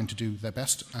people trying to do their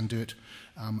best and do it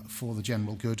for the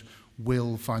general good,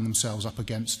 will find themselves up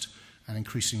against an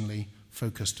increasingly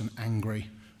focused and angry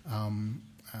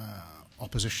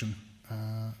opposition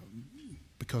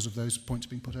because of those points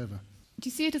being put over. Do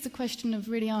you see it as a question of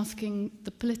really asking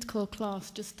the political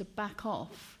class just to back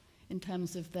off in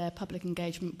terms of their public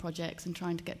engagement projects and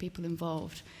trying to get people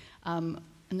involved, and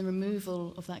the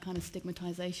removal of that kind of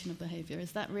stigmatisation of behaviour?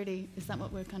 Is that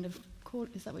what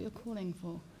you're calling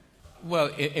for? Well,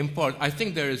 in part, I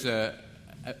think there is a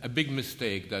big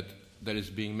mistake that is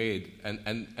being made,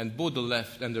 and both the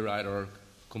left and the right are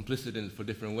complicit in it for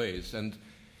different ways. And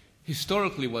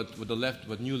historically, what the left,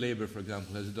 what New Labour, for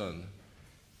example, has done,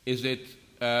 is it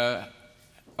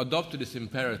adopted this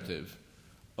imperative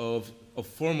of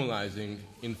formalizing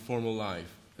informal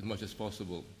life as much as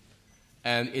possible.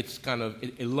 And it's kind of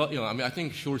I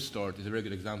think Short Start is a very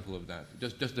good example of that.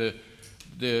 Just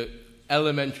the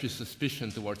elementary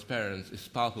suspicion towards parents is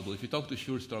palpable. If you talk to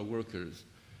Short Start workers,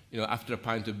 after a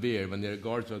pint of beer, when their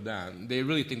guards are down, they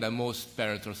really think that most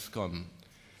parents are scum.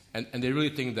 And they really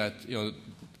think that,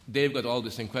 they've got all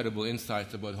this incredible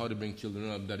insights about how to bring children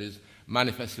up that is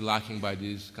manifestly lacking by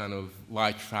these kind of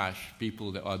white trash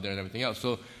people that are there and everything else.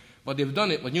 So what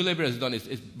New Labour has done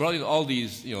is brought in all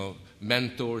these,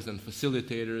 mentors and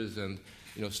facilitators and,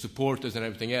 supporters and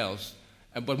everything else.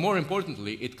 But more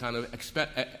importantly, it kind of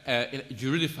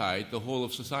juridified the whole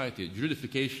of society.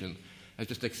 Juridification has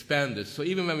just expanded. So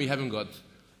even when we haven't got,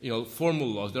 formal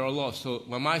laws, there are laws. So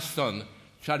when my son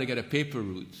tried to get a paper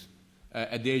route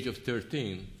at the age of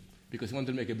 13, because he wanted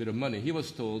to make a bit of money, he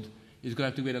was told he's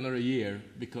going to have to wait another year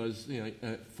because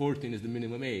 14 is the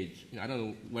minimum age. I don't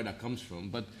know where that comes from,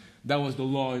 but that was the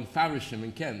law in Faversham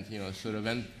in Kent,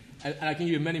 and I can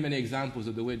give you many, many examples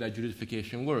of the way that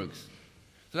juridification works.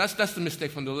 So that's the mistake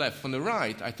from the left. From the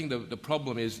right, I think the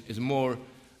problem is more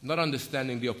not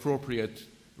understanding the appropriate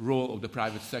role of the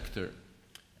private sector.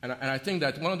 And I think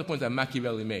that one of the points that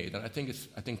Machiavelli made, and I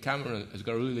think Cameron has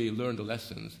got to really learn the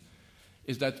lessons,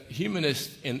 is that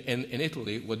humanists in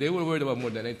Italy, what they were worried about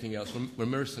more than anything else were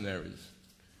mercenaries.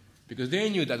 Because they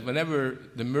knew that whenever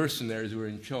the mercenaries were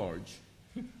in charge,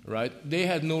 right, they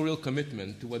had no real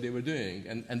commitment to what they were doing.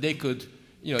 And they could,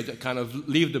 kind of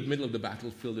leave the middle of the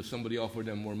battlefield if somebody offered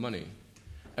them more money.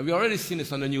 And we already seen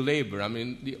this under New Labour. I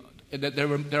mean,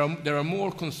 there are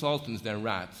more consultants than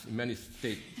rats in many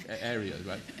state areas,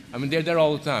 right? I mean, they're there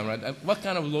all the time, right? And what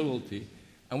kind of loyalty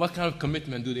and what kind of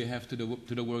commitment do they have to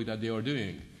the work that they are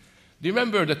doing? Do you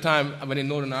remember the time when in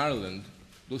Northern Ireland,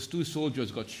 those 2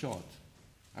 soldiers got shot?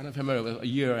 I don't know if I remember, a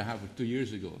year and a half or 2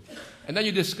 years ago. And then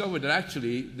you discovered that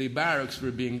actually the barracks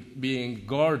were being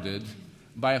guarded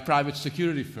by a private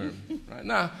security firm. Right?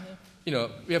 Now,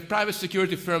 we have private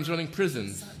security firms running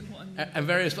prisons and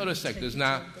various other sectors.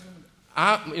 Now,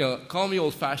 call me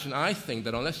old-fashioned, I think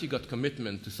that unless you got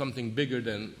commitment to something bigger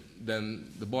than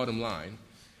the bottom line,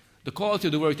 the quality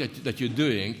of the work that you're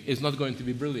doing is not going to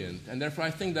be brilliant. And therefore,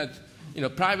 I think that,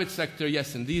 private sector,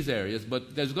 yes, in these areas,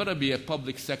 but there's got to be a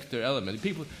public sector element.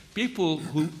 People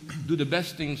who do the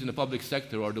best things in the public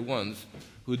sector are the ones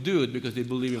who do it because they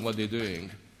believe in what they're doing.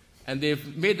 And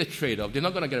they've made the trade-off. They're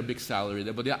not going to get a big salary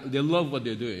there, but they love what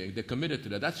they're doing. They're committed to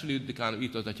that. That's really the kind of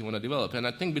ethos that you want to develop. And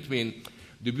I think between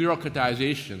the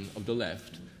bureaucratization of the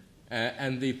left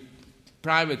and the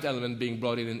private element being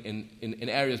brought in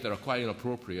areas that are quite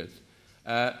inappropriate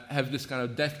have this kind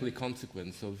of deathly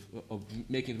consequence of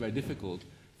making it very difficult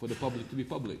for the public to be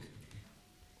public.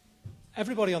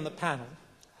 Everybody on the panel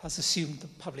has assumed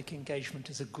that public engagement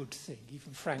is a good thing,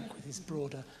 even Frank with his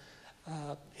broader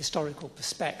historical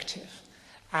perspective.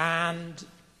 And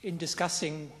in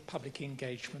discussing public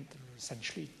engagement, there are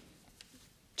essentially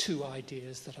 2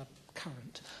 ideas that are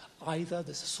current. Either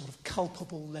there's a sort of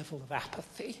culpable level of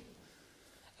apathy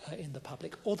in the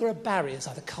public, or there are barriers,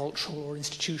 either cultural or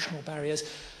institutional barriers,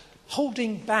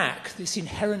 holding back this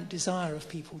inherent desire of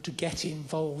people to get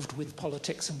involved with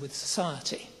politics and with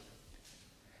society.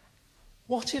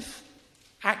 What if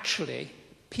actually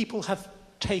people have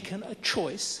taken a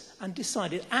choice and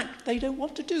decided they don't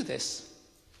want to do this?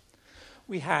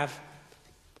 We have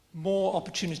more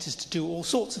opportunities to do all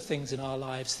sorts of things in our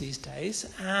lives these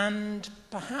days, and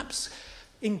perhaps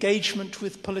engagement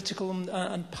with political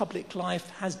and public life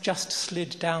has just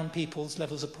slid down people's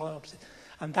levels of priority.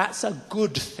 And that's a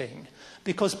good thing,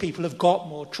 because people have got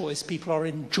more choice. People are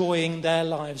enjoying their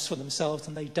lives for themselves,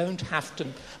 and they don't have to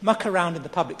muck around in the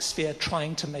public sphere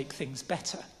trying to make things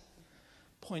better.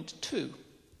 Point 2.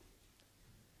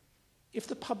 If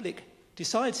the public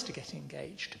decides to get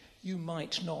engaged, you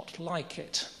might not like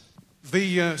it.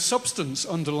 The substance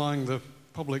underlying the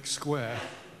public square,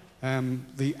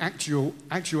 the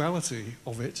actuality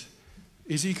of it,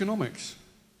 is economics.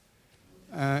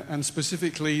 And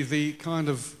specifically the kind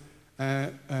of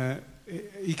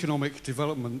economic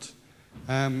development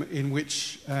in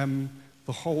which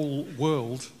the whole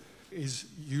world is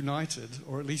united,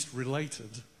 or at least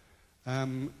related,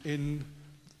 in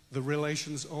the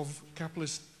relations of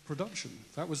capitalist production.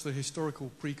 That was the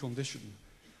historical precondition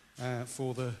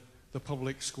for the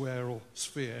public square or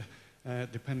sphere,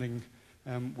 depending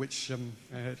which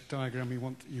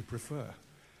diagram you prefer.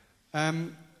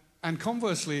 And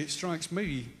conversely, it strikes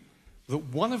me that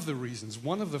one of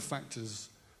the factors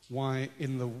why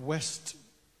in the West,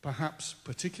 perhaps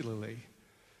particularly,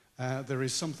 there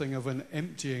is something of an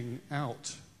emptying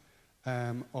out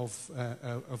of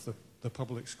the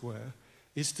public square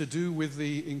is to do with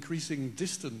the increasing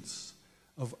distance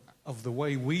of the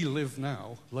way we live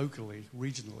now, locally,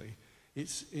 regionally.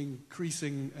 It's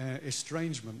increasing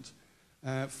estrangement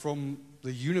from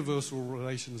the universal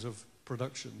relations of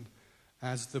production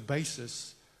as the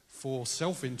basis for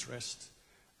self-interest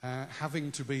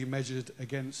having to be measured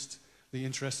against the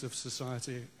interests of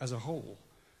society as a whole.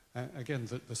 Again,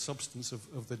 the substance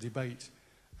of the debate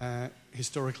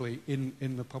historically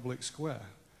in the public square.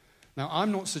 Now,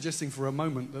 I'm not suggesting for a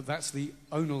moment that that's the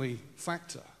only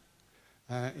factor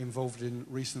involved in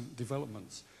recent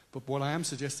developments, but what I am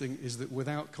suggesting is that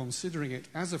without considering it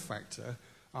as a factor,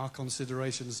 our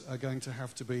considerations are going to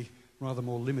have to be rather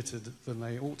more limited than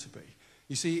they ought to be.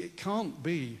 You see, it can't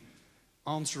be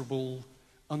answerable,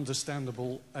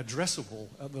 understandable, addressable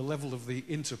at the level of the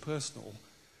interpersonal,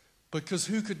 because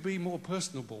who could be more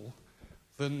personable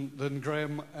than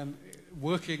Graham, and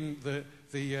working the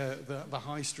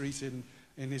high street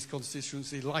in his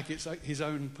constituency like it's his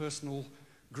own personal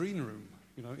green room?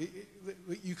 You know,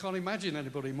 you can't imagine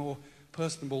anybody more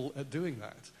personable at doing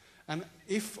that. And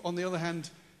if, on the other hand,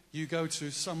 you go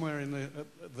to somewhere in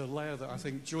the layer that I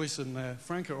think Joyce and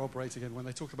Frank are operating in when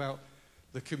they talk about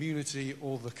the community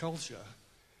or the culture,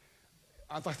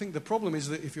 I think the problem is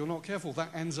that if you're not careful, that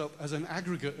ends up as an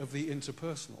aggregate of the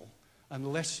interpersonal,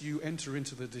 unless you enter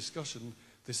into the discussion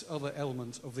this other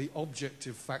element of the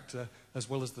objective factor as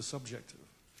well as the subjective.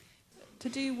 To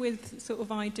do with sort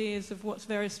of ideas of what's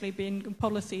variously been,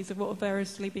 policies of what are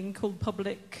variously being called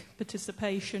public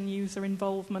participation, user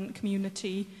involvement,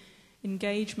 community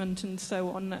engagement and so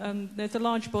on. There's a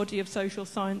large body of social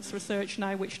science research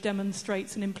now which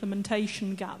demonstrates an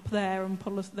implementation gap there and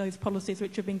those policies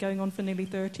which have been going on for nearly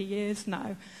 30 years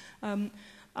now. And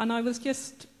I was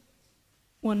just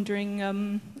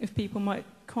wondering if people might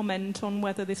comment on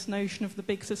whether this notion of the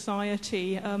big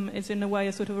society is in a way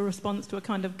a sort of a response to a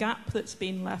kind of gap that's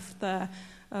been left there,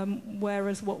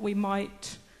 whereas what we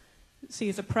might see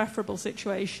as a preferable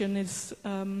situation is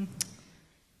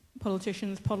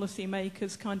politicians,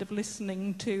 policymakers kind of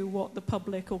listening to what the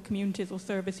public or communities or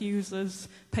service users,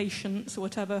 patients or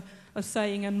whatever are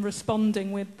saying and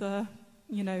responding with the,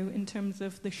 you know, in terms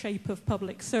of the shape of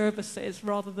public services,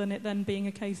 rather than it then being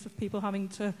a case of people having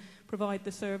to provide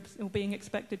the service or being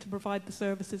expected to provide the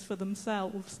services for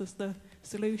themselves as the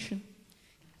solution.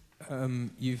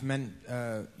 You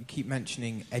keep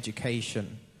mentioning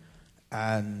education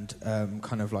and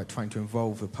kind of like trying to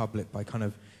involve the public by kind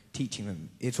of teaching them.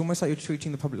 It's almost like you're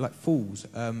treating the public like fools.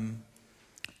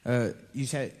 You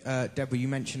said, Deborah, you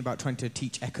mentioned about trying to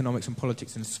teach economics and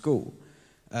politics in school.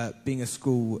 Being a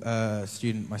school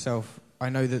student myself, I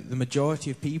know that the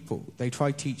majority of people, they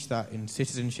try to teach that in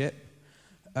citizenship.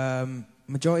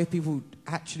 Majority of people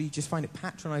actually just find it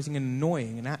patronizing and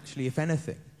annoying, and actually, if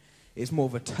anything, it's more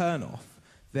of a turn-off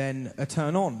than a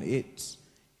turn-on. It's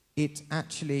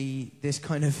actually this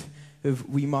kind of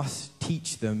we must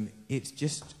teach them. It's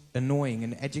just annoying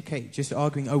and educate, just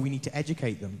arguing, oh, we need to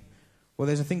educate them. Well,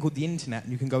 there's a thing called the internet,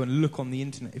 and you can go and look on the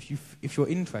internet if you're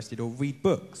interested, or read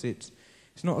books. It's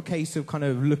not a case of kind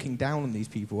of looking down on these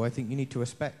people. I think you need to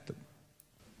respect them.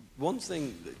 one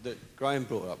thing that Graham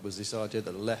brought up was this idea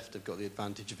that the left have got the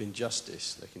advantage of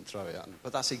injustice. They can throw it at them.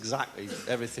 But that's exactly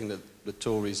everything that the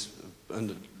Tories and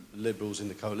the Liberals in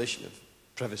the coalition have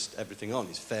premised everything on,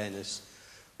 is fairness.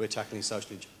 We're tackling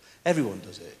social injustice. Everyone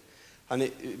does it. And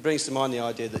it brings to mind the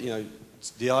idea that, you know,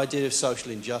 the idea of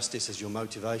social injustice as your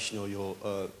motivation or your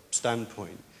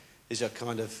standpoint is a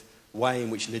kind of way in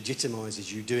which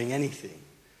legitimises you doing anything.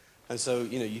 And so,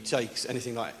 you know, you take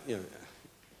anything like, you know,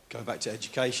 go back to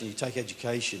education, you take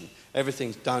education,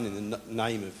 everything's done in the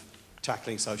name of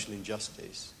tackling social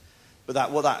injustice. But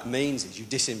what that means is you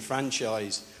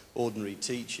disenfranchise ordinary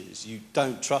teachers. You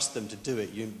don't trust them to do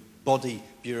it. You embody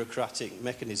bureaucratic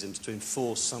mechanisms to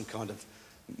enforce some kind of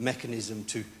mechanism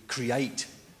to create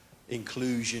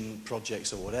inclusion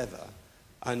projects or whatever,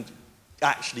 and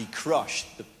actually crush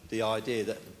the idea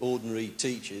that ordinary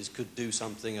teachers could do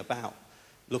something about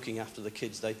looking after the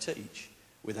kids they teach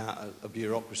without a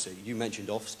bureaucracy. You mentioned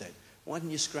Ofsted. Why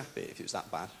didn't you scrap it if it was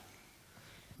that bad?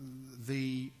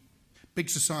 The big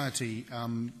society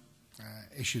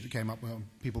issue that came up, well,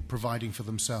 people providing for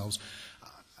themselves.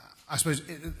 I suppose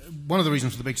one of the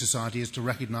reasons for the big society is to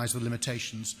recognise the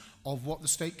limitations of what the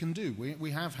state can do.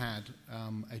 We have had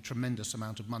a tremendous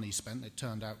amount of money spent. It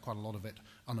turned out quite a lot of it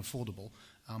unaffordable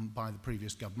by the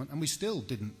previous government, and we still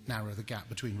didn't narrow the gap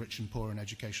between rich and poor in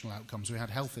educational outcomes. We had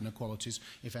health inequalities,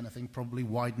 if anything, probably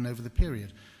widen over the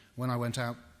period. When I went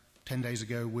out 10 days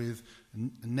ago with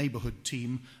a neighbourhood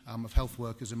team of health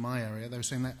workers in my area, they were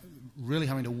saying that really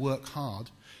having to work hard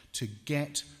to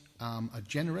get a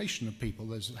generation of people,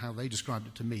 that's how they described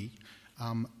it to me,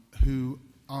 who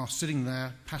are sitting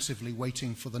there passively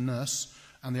waiting for the nurse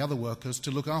and the other workers to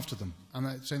look after them. And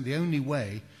they're saying the only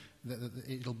way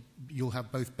that you'll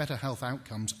have both better health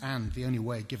outcomes, and the only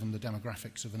way, given the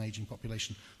demographics of an ageing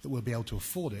population, that we'll be able to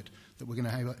afford it, that we're going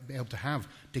to be able to have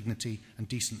dignity and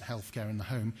decent health care in the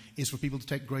home, is for people to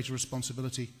take greater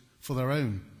responsibility for their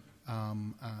own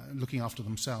looking after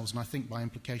themselves, and I think by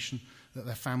implication that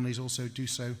their families also do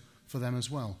so for them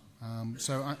as well.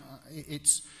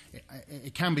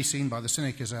 It can be seen by the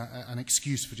cynic as an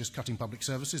excuse for just cutting public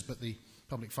services, but the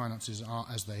public finances are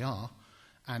as they are.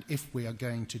 And if we are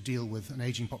going to deal with an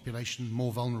ageing population,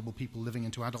 more vulnerable people living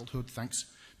into adulthood, thanks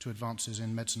to advances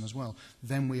in medicine as well,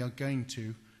 then we are going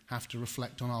to have to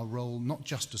reflect on our role, not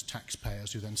just as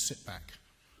taxpayers who then sit back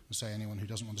and say anyone who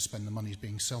doesn't want to spend the money is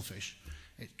being selfish.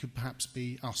 It could perhaps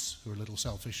be us who are a little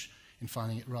selfish in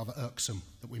finding it rather irksome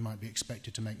that we might be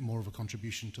expected to make more of a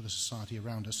contribution to the society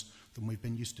around us than we've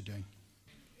been used to doing.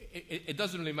 It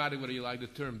doesn't really matter whether you like the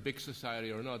term big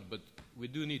society or not, but we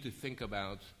do need to think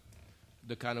about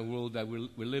the kind of world that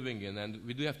we're living in, and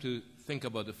we do have to think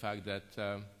about the fact that,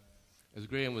 as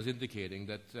Graham was indicating,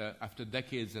 that after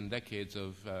decades and decades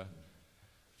of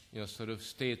sort of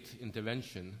state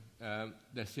intervention,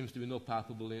 there seems to be no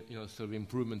palpable sort of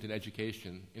improvement in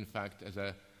education. In fact, as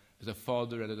a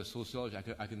father and as a sociologist,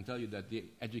 I can tell you that the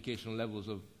educational levels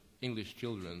of English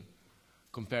children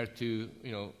compared to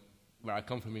where I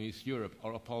come from in East Europe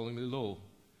are appallingly low.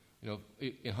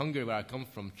 In Hungary, where I come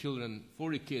from,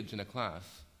 40 kids in a class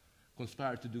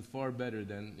conspire to do far better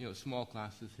than small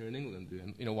classes here in England do.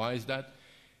 And why is that?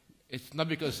 It's not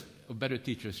because of better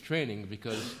teachers training,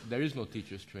 because there is no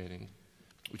teachers training,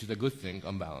 which is a good thing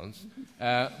on balance.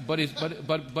 But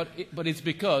it's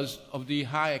because of the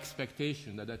high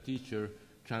expectation that teacher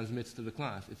transmits to the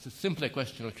class. It's simply a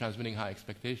question of transmitting high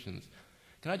expectations.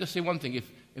 Can I just say one thing?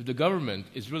 If the government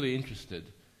is really interested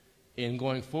in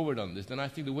going forward on this, then I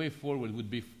think the way forward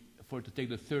would be for it to take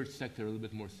the third sector a little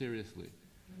bit more seriously.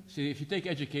 See, if you take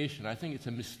education, I think it's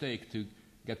a mistake to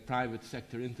get private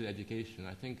sector into education.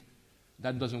 I think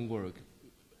that doesn't work.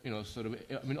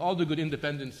 All the good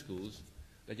independent schools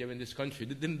that you have in this country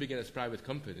didn't begin as private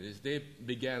companies. They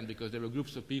began because there were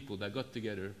groups of people that got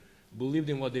together, believed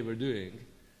in what they were doing,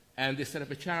 and they set up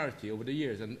a charity over the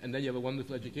years, and then you have a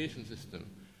wonderful education system.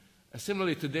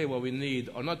 Similarly, today, what we need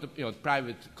are not the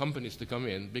private companies to come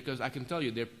in, because I can tell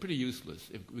you they're pretty useless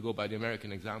if we go by the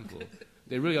American example.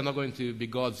 They really are not going to be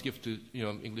God's gift to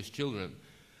English children.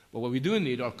 But what we do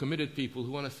need are committed people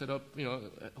who want to set up,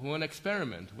 who want to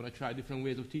experiment, who want to try different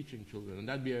ways of teaching children, and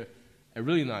that'd be a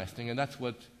really nice thing, and that's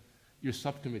what your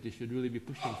subcommittee should really be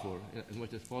pushing for as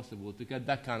much as possible, to get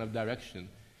that kind of direction,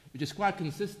 which is quite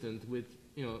consistent with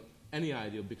any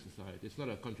idea of big society. It's not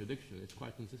a contradiction. It's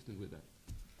quite consistent with that.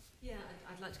 Yeah,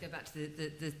 I'd like to go back to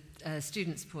the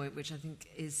students' point, which I think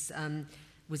is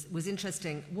was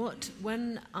interesting.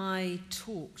 When I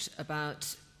talked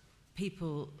about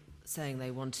people saying they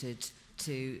wanted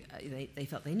to, they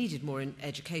felt they needed more in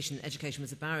education. Education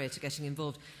was a barrier to getting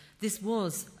involved. This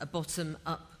was a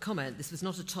bottom-up comment. This was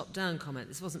not a top-down comment.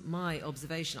 This wasn't my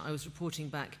observation. I was reporting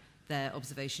back their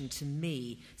observation to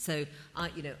me. So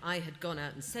I had gone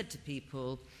out and said to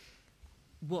people,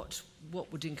 what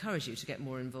would encourage you to get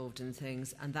more involved in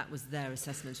things, and that was their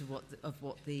assessment of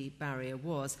what the barrier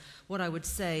was. What I would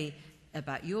say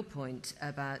about your point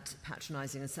about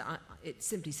patronising, it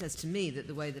simply says to me that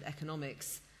the way that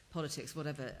economics, politics,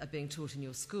 whatever, are being taught in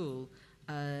your school,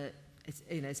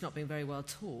 it's not being very well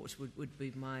taught, would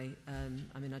be my,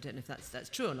 I don't know if that's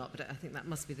true or not, but I think that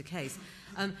must be the case.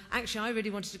 Actually, I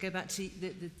really wanted to go back to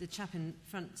the chap in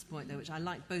front's point, though, which I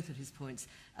like both of his points.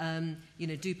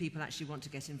 Do people actually want to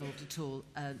get involved at all?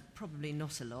 Probably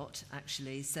not a lot,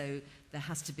 actually, so there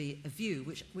has to be a view,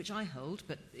 which I hold,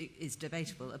 but it is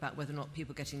debatable, about whether or not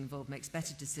people getting involved makes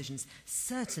better decisions.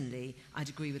 Certainly, I'd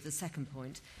agree with the second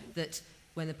point, that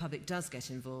when the public does get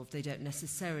involved, they don't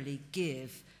necessarily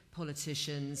give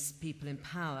politicians, people in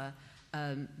power,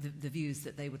 the views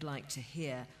that they would like to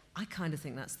hear. I kind of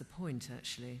think that's the point,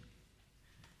 actually.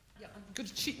 Yeah, I'm going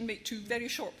to cheat and make two very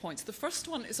short points. The first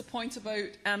one is a point about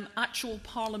actual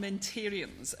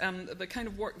parliamentarians. The kind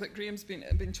of work that Graham's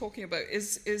been talking about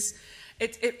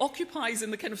it occupies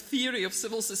in the kind of theory of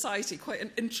civil society quite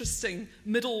an interesting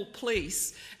middle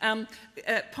place.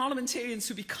 Parliamentarians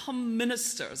who become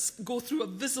ministers go through a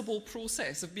visible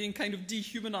process of being kind of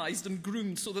dehumanised and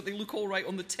groomed so that they look all right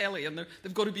on the telly, and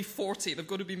they've got to be 40, they've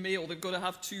got to be male, they've got to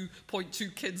have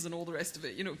 2.2 kids and all the rest of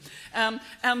it,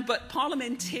 But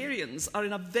parliamentarians are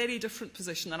in a very different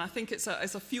position, and I think it's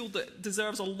a field that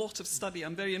deserves a lot of study.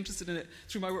 I'm very interested in it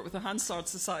through my work with the Hansard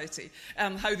Society,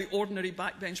 how the ordinary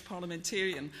backbench parliamentarian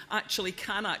actually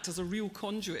can act as a real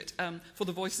conduit for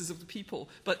the voices of the people,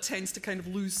 but tends to kind of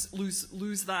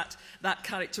lose that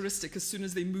characteristic as soon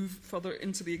as they move further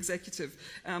into the executive,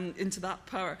 into that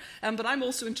power. But I'm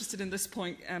also interested in this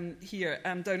point here,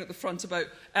 down at the front, about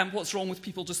what's wrong with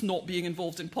people just not being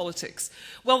involved in politics.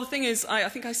 Well, the thing is, I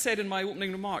think I said in my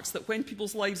opening remarks that when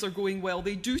people's lives are going well,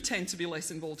 they do tend to be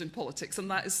less involved in politics, and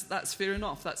that's fair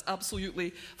enough. That's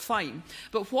absolutely fine.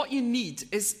 But what you need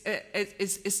is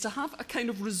to have a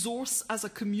kind of resource as a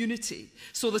community,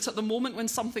 so that at the moment when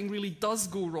something really does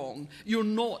go wrong, you're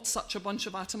not such a bunch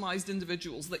of atomised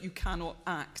individuals that you cannot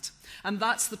act. And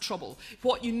that's the trouble.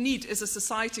 What you need is a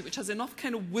society which has enough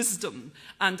kind of wisdom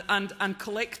and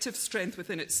collective strength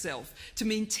within itself to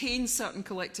maintain certain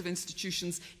collective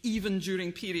institutions even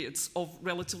during periods of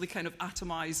relatively kind of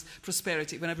atomised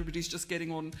prosperity, when everybody's just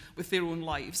getting on with their own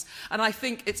lives. And I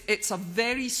think it's a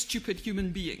very stupid human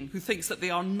being who thinks that they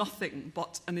are nothing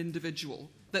but an individual,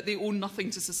 that they owe nothing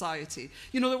to society.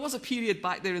 There was a period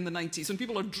back there in the 90s when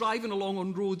people are driving along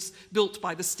on roads built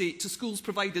by the state to schools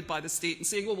provided by the state and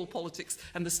saying, well, politics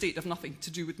and the state have nothing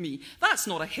to do with me. That's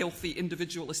not a healthy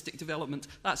individualistic development.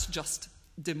 That's just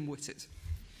dim-witted.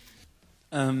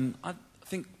 I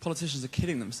think politicians are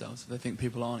kidding themselves if they think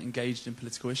people aren't engaged in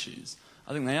political issues.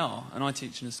 I think they are, and I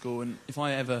teach in a school, and if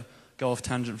I ever go off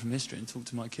tangent from history and talk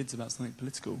to my kids about something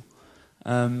political,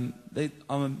 I'm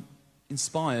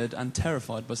inspired and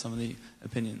terrified by some of the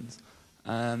opinions.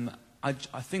 I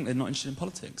think they're not interested in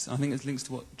politics. I think it links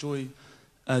to what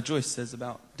Joyce says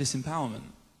about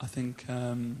disempowerment. I think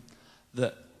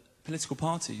that political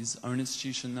parties are an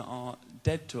institution that are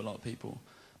dead to a lot of people.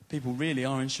 People really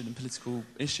are interested in political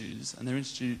issues, and they're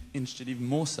interested even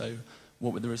more so,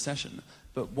 what with the recession.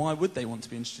 But why would they want to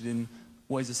be interested in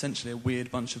what is essentially a weird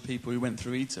bunch of people who went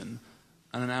through Eton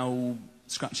and are now all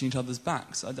scratching each other's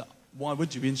backs? Why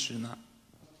would you be interested in that?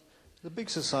 The big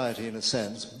society in a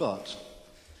sense, but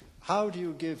how do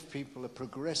you give people a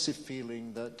progressive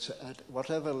feeling that at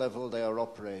whatever level they are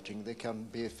operating, they can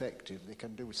be effective, they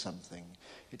can do something?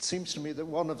 It seems to me that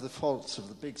one of the faults of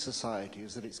the big society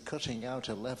is that it's cutting out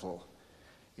a level.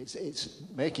 It's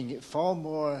making it far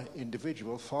more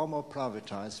individual, far more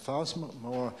privatised, far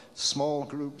more small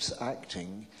groups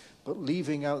acting, but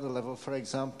leaving out the level, for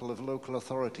example, of local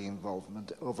authority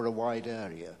involvement over a wide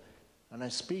area. And I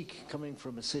speak coming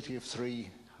from a city of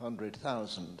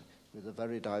 300,000 with a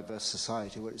very diverse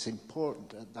society where it's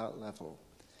important at that level.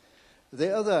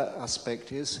 The other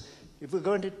aspect is, if we're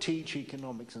going to teach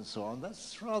economics and so on,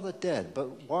 that's rather dead, but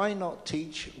why not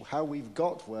teach how we've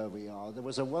got where we are? There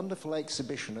was a wonderful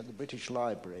exhibition at the British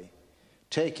Library,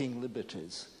 Taking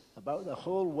Liberties, about the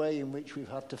whole way in which we've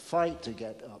had to fight to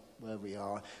get up where we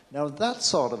are. Now that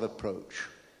sort of approach,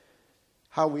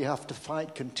 how we have to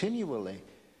fight continually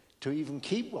to even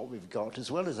keep what we've got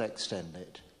as well as extend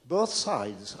it. Both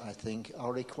sides, I think,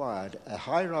 are required a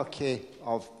hierarchy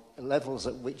of levels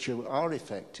at which you are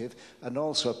effective, and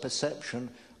also a perception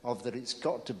of that it's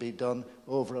got to be done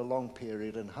over a long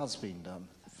period and has been done.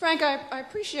 Frank, I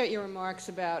appreciate your remarks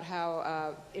about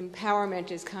how empowerment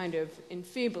is kind of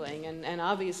enfeebling, and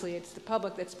obviously it's the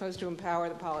public that's supposed to empower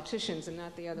the politicians and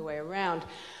not the other way around.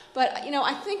 But, you know,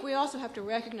 I think we also have to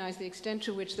recognize the extent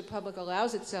to which the public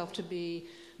allows itself to be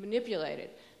manipulated.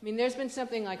 I mean, there's been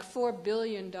something like $4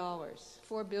 billion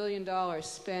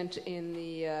spent in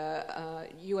the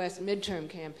U.S. midterm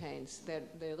campaigns,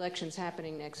 the election's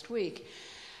happening next week.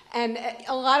 And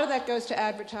a lot of that goes to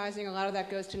advertising, a lot of that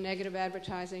goes to negative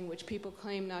advertising, which people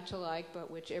claim not to like,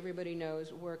 but which everybody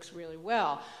knows works really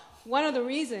well. One of the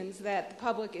reasons that the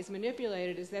public is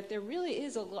manipulated is that there really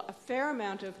is a fair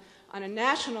amount of, on a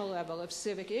national level, of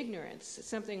civic ignorance.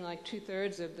 Something like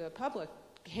 2/3 of the public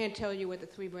can't tell you what the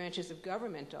 3 branches of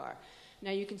government are.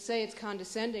 Now, you can say it's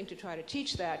condescending to try to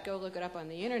teach that, go look it up on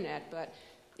the internet, but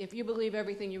if you believe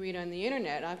everything you read on the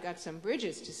internet, I've got some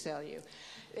bridges to sell you.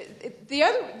 The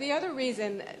other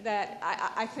reason that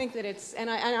I think that it's, and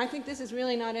I think this is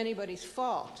really not anybody's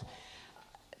fault,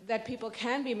 that people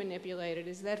can be manipulated,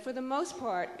 is that for the most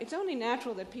part, it's only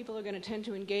natural that people are going to tend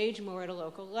to engage more at a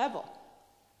local level.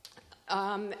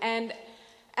 And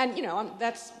you know,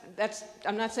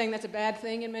 I'm not saying that's a bad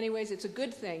thing. In many ways, it's a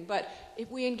good thing. But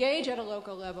if we engage at a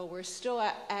local level, we're still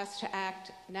asked to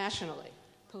act nationally,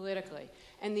 politically.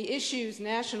 And the issues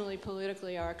nationally,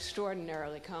 politically, are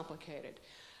extraordinarily complicated.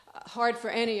 Hard for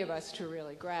any of us to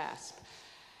really grasp.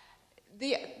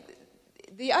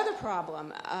 The other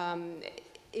problem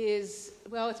is,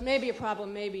 well, it's maybe a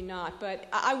problem, maybe not, but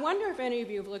I wonder if any of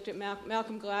you have looked at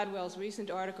Malcolm Gladwell's recent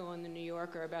article in The New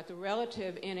Yorker about the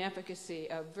relative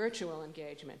inefficacy of virtual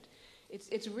engagement.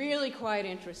 It's really quite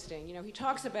interesting. You know, he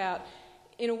talks about,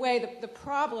 in a way, the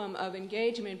problem of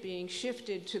engagement being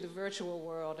shifted to the virtual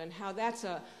world and how that's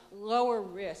a lower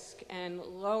risk and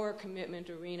lower commitment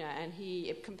arena. And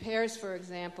he compares, for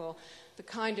example, the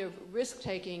kind of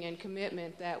risk-taking and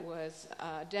commitment that was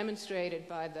demonstrated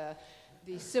by the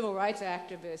civil rights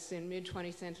activists in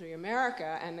mid-20th century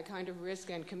America and the kind of risk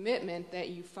and commitment that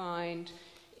you find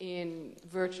in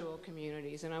virtual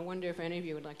communities. And I wonder if any of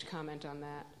you would like to comment on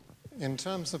that. In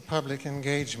terms of public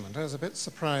engagement, I was a bit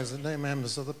surprised that no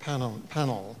members of the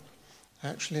panel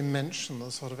actually mentioned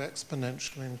the sort of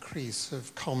exponential increase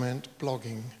of comment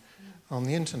blogging on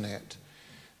the internet.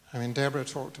 I mean, Deborah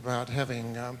talked about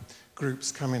having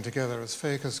groups coming together as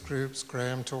focus groups.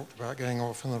 Graham talked about going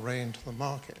off in the rain to the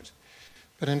market.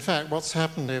 But in fact, what's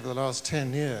happened over the last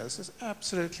 10 years is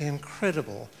absolutely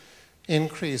incredible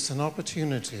increase in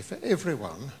opportunity for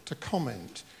everyone to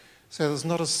comment. So there's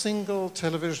not a single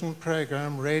television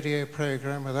program, radio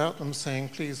program without them saying,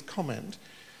 please comment.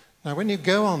 Now, when you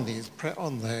go on the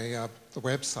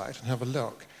website and have a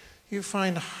look, you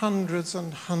find hundreds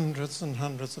and hundreds and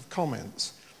hundreds of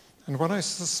comments. And what I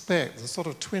suspect the sort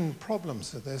of twin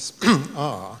problems of this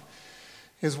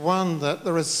is one, that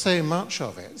there is so much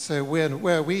of it. So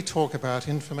where we talk about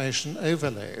information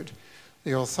overload,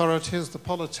 the authorities, the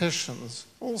politicians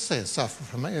also suffer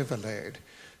from overload.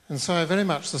 And so I very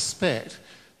much suspect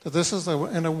that this is,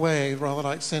 in a way, rather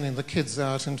like sending the kids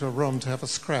out into a room to have a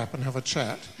scrap and have a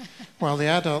chat, while the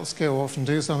adults go off and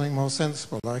do something more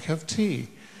sensible, like have tea.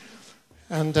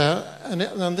 And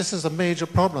this is a major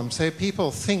problem. So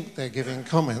people think they're giving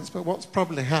comments, but what's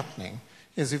probably happening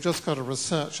is you've just got a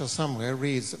researcher somewhere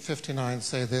reads that 59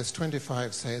 say this,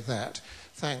 25 say that.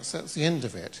 Thanks, that's the end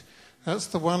of it. That's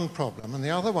the one problem. And the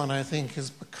other one, I think, is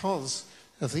because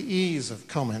of the ease of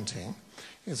commenting,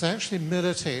 is actually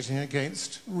militating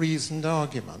against reasoned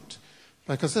argument,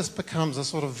 because this becomes a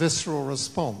sort of visceral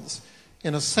response.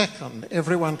 In a second,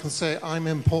 everyone can say, I'm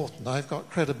important, I've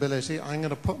got credibility, I'm going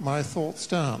to put my thoughts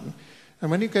down. And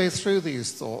when you go through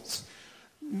these thoughts,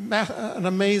 an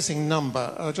amazing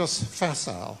number are just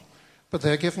facile, but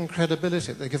they're given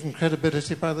credibility. They're given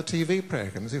credibility by the TV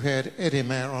programs. You had Eddie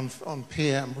Mayer on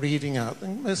PM reading out the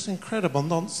most incredible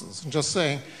nonsense and just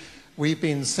saying, we've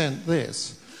been sent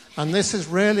this. And this is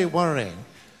really worrying,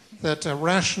 that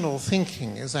rational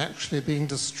thinking is actually being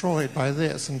destroyed by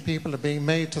this, and people are being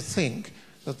made to think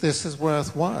that this is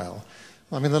worthwhile.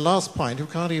 I mean, the last point, you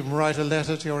can't even write a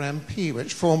letter to your MP,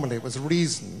 which formerly was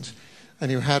reasoned, and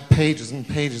you had pages and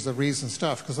pages of reasoned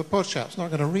stuff, because the poor chap's not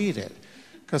going to read it,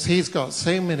 because he's got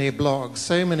so many blogs,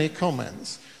 so many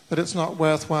comments, that it's not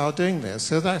worthwhile doing this.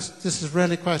 So this is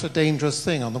really quite a dangerous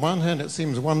thing. On the one hand, it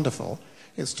seems wonderful.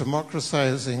 It's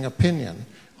democratizing opinion.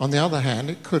 On the other hand,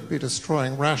 it could be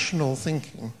destroying rational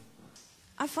thinking.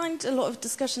 I find a lot of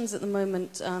discussions at the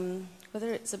moment,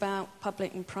 whether it's about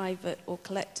public and private or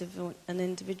collective or an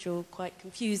individual, quite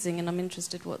confusing, and I'm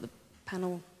interested what the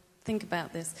panel think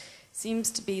about this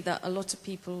seems to be that a lot of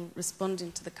people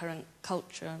responding to the current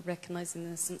culture, recognising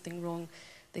there's something wrong,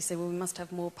 they say, well, we must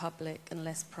have more public and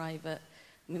less private,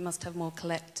 and we must have more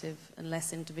collective and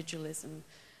less individualism.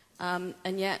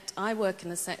 And yet I work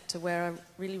in a sector where I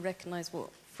really recognise what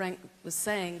Frank was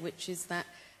saying, which is that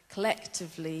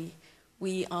collectively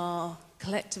we are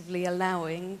collectively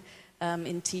allowing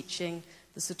in teaching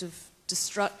the sort of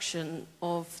destruction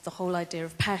of the whole idea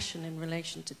of passion in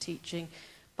relation to teaching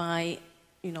by,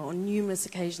 you know, on numerous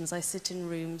occasions I sit in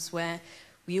rooms where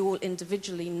we all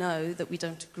individually know that we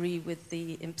don't agree with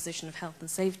the imposition of health and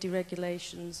safety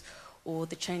regulations or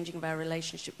the changing of our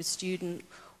relationship with students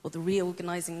or the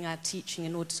reorganising our teaching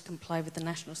in order to comply with the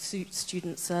National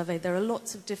Student Survey. There are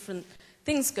lots of different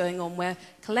things going on where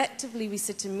collectively we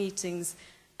sit in meetings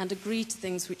and agree to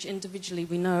things which individually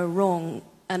we know are wrong.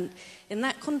 And in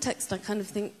that context, I kind of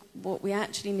think what we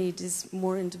actually need is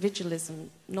more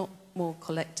individualism, not more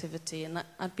collectivity. And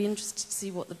I'd be interested to see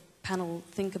what the panel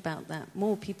think about that.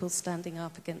 More people standing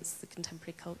up against the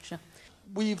contemporary culture.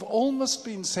 We've almost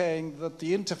been saying that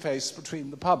the interface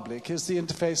between the public is the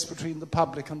interface between the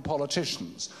public and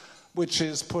politicians, which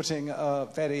is putting a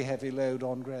very heavy load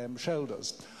on Graham's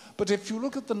shoulders. But if you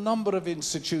look at the number of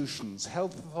institutions,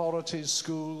 health authorities,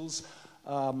 schools,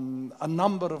 a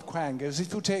number of quangos,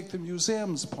 if you take the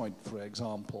museum's point, for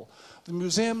example, the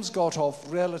museums got off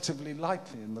relatively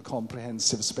lightly in the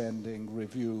comprehensive spending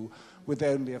review with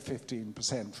only a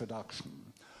 15% reduction.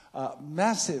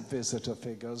 Massive visitor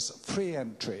figures, free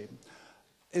entry,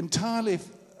 entirely,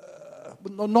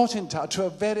 not entirely, to a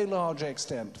very large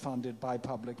extent funded by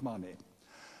public money.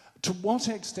 To what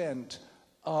extent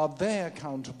are they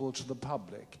accountable to the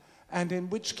public? And in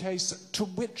which case, to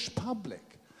which public?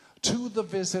 To the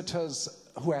visitors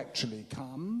who actually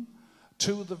come,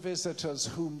 to the visitors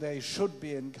whom they should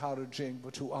be encouraging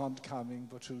but who aren't coming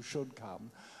but who should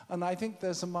come. And I think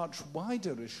there's a much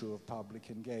wider issue of public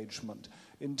engagement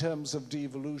in terms of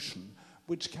devolution,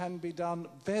 which can be done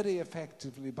very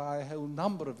effectively by a whole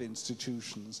number of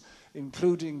institutions,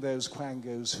 including those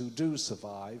quangos who do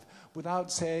survive,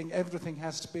 without saying everything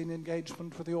has to be in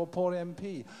engagement with your poor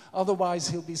MP. Otherwise,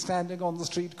 he'll be standing on the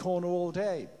street corner all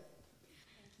day.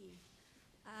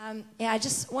 Yeah, I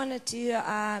just wanted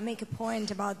to make a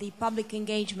point about the public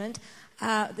engagement.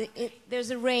 There's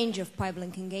a range of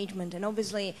public engagement, and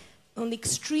obviously on the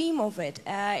extreme of it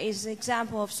is the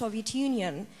example of Soviet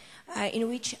Union, in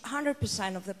which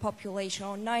 100% of the population,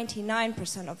 or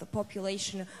 99% of the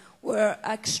population, were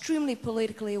extremely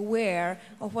politically aware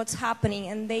of what's happening,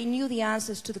 and they knew the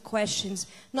answers to the questions,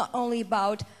 not only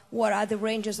about what are the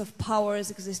ranges of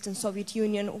powers exist in Soviet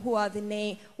Union, what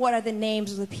are the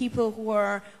names of the people who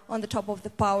are on the top of the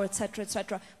power, etc.,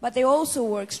 etc. But they also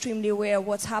were extremely aware of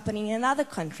what's happening in other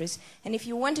countries. And if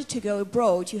you wanted to go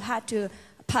abroad, you had to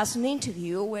pass an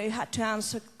interview where you had to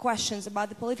answer questions about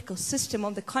the political system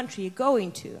of the country you're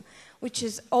going to, which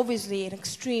is obviously an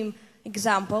extreme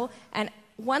example. And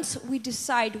once we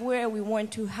decide where we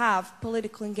want to have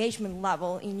political engagement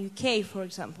level in UK, for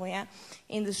example, yeah,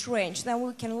 in this range, then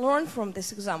we can learn from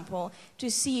this example to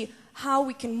see how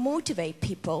we can motivate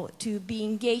people to be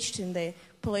engaged in the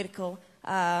political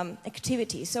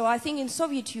activity. So I think in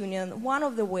Soviet Union, one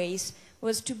of the ways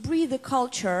was to breed the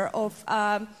culture of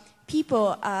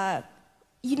people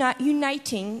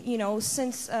uniting, you know,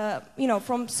 since, you know,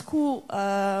 from school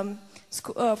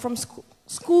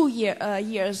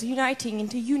years, uniting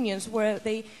into unions where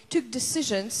they took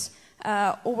decisions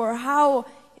over how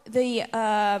the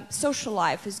social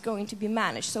life is going to be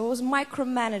managed. So it was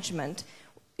micromanagement.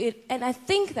 And I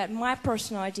think that my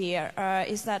personal idea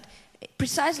is that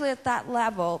precisely at that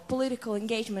level, political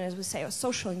engagement, as we say, or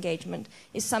social engagement,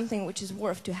 is something which is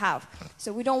worth to have.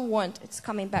 So we don't want, it's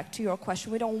coming back to your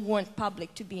question, we don't want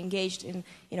public to be engaged in,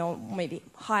 you know, maybe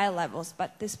higher levels,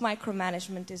 but this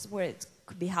micromanagement is where it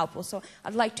could be helpful. So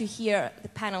I'd like to hear the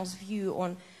panel's view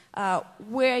on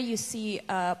where you see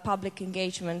public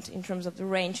engagement in terms of the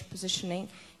range positioning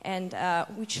and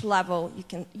which level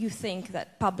you think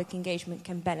that public engagement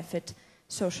can benefit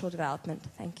social development.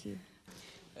 Thank you.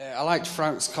 I liked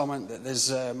Frank's comment that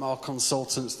there's more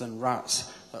consultants than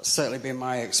rats. That's certainly been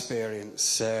my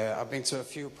experience. I've been to a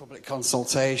few public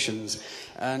consultations,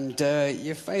 and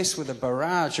you're faced with a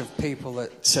barrage of people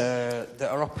that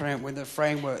are operating within the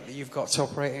framework that you've got to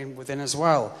operate in within as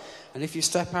well. And if you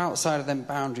step outside of them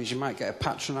boundaries, you might get a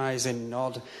patronising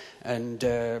nod, and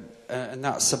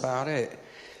that's about it.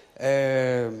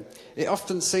 It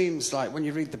often seems like when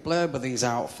you read the blurb of these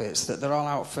outfits that they're all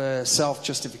out for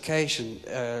self-justification,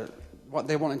 what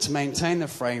they wanted to maintain the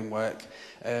framework,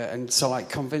 and so like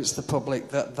convince the public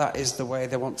that that is the way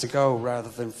they want to go rather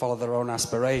than follow their own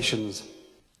aspirations.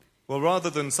 Well, rather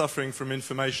than suffering from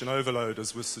information overload,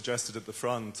 as was suggested at the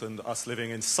front, and us living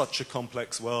in such a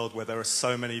complex world where there are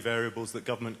so many variables that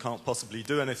government can't possibly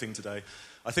do anything today,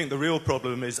 I think the real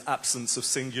problem is absence of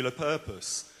singular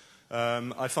purpose.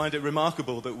 I find it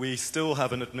remarkable that we still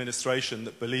have an administration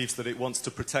that believes that it wants to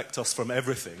protect us from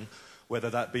everything, whether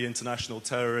that be international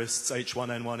terrorists,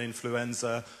 H1N1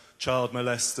 influenza, child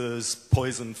molesters,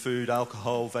 poisoned food,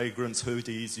 alcohol, vagrants,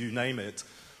 hoodies, you name it,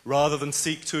 rather than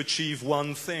seek to achieve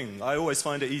one thing. I always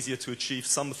find it easier to achieve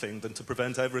something than to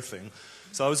prevent everything.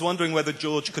 So I was wondering whether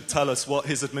George could tell us what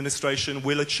his administration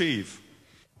will achieve.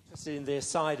 Interested in the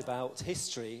aside about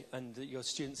history, and that your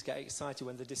students get excited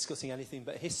when they're discussing anything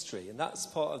but history, and that's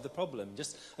part of the problem.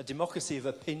 Just a democracy of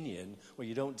opinion where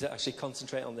you don't actually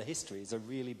concentrate on the history is a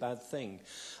really bad thing.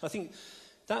 I think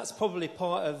that's probably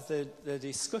part of the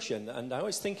discussion, and I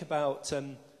always think about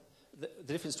the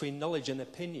difference between knowledge and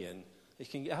opinion. You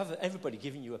can have everybody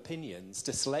giving you opinions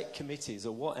to select committees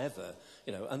or whatever,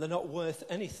 you know, and they're not worth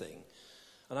anything.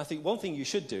 And I think one thing you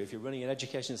should do if you're running an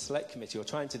education select committee or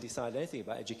trying to decide anything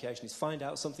about education is find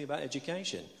out something about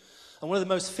education. And one of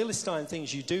the most Philistine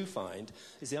things you do find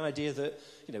is the idea that,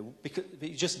 you know, because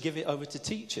you just give it over to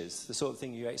teachers, the sort of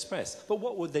thing you express. But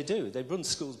what would they do? They run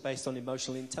schools based on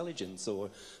emotional intelligence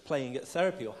or playing at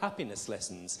therapy or happiness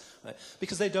lessons, right?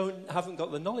 Because they haven't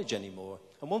got the knowledge anymore.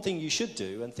 And one thing you should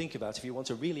do and think about if you want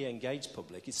to really engage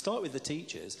public is start with the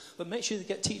teachers, but make sure they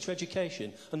get teacher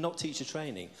education and not teacher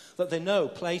training. That they know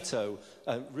Plato,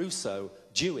 Rousseau,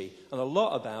 Dewey, and a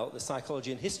lot about the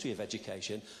psychology and history of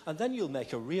education, and then you'll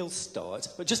make a real start,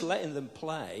 but just letting them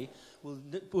play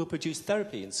will produce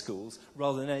therapy in schools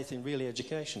rather than anything really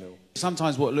educational.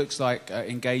 Sometimes what looks like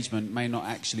engagement may not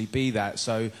actually be that.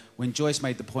 So when Joyce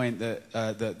made the point that,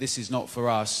 that this is not for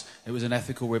us, it was an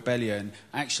ethical rebellion,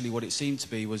 actually what it seemed to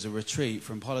be was a retreat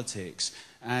from politics.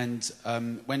 And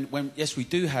yes, we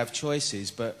do have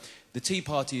choices, but the Tea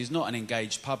Party is not an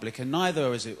engaged public, and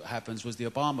neither, as it happens, was the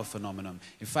Obama phenomenon.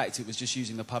 In fact, it was just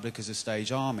using the public as a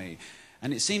stage army.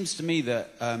 And it seems to me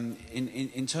that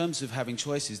in terms of having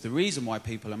choices, the reason why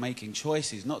people are making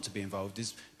choices not to be involved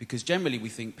is because generally we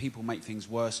think people make things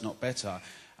worse, not better.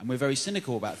 And we're very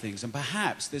cynical about things. And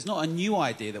perhaps there's not a new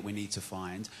idea that we need to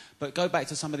find, but go back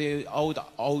to some of the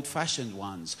old-fashioned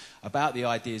ones about the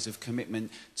ideas of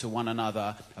commitment to one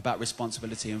another, about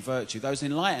responsibility and virtue. Those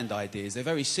enlightened ideas, they're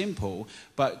very simple,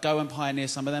 but go and pioneer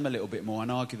some of them a little bit more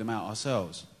and argue them out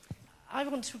ourselves. I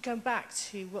want to go back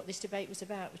to what this debate was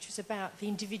about, which was about the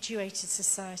individuated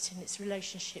society and its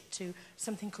relationship to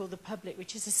something called the public,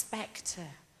 which is a spectre.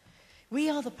 We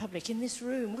are the public in this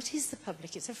room. What is the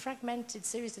public? It's a fragmented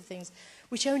series of things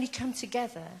which only come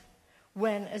together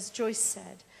when, as Joyce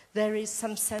said, there is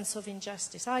some sense of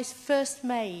injustice. I first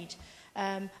made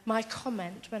my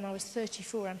comment when I was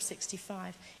 34, I'm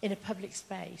 65, in a public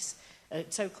space,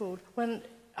 so-called, when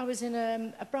I was in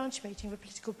a branch meeting of a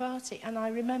political party, and I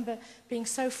remember being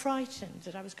so frightened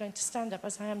that I was going to stand up,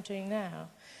 as I am doing now,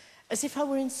 as if I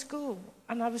were in school,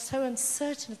 and I was so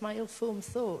uncertain of my ill-formed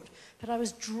thought, but I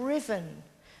was driven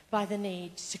by the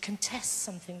need to contest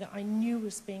something that I knew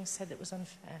was being said that was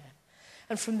unfair.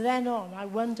 And from then on, I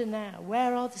wonder now,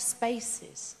 where are the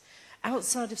spaces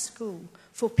outside of school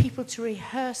for people to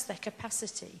rehearse their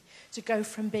capacity to go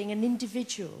from being an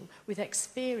individual with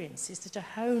experiences that are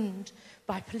honed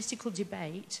by political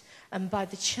debate and by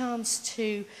the chance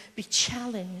to be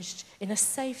challenged in a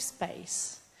safe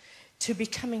space, to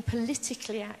becoming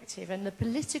politically active. And the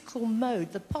political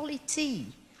mode, the polity,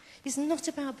 is not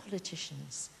about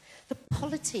politicians. The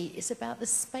polity is about the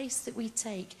space that we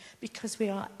take because we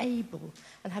are able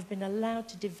and have been allowed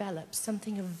to develop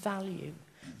something of value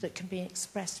that can be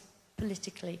expressed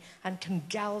politically and can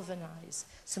galvanise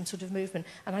some sort of movement.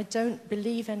 And I don't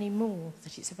believe anymore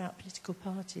that it's about political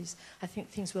parties. I think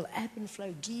things will ebb and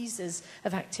flow. Geysers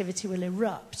of activity will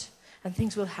erupt and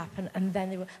things will happen, and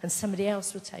then and somebody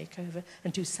else will take over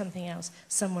and do something else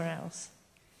somewhere else.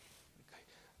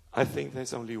 I think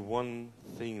there's only one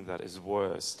thing that is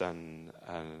worse than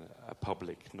a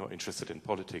public not interested in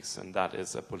politics, and that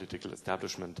is a political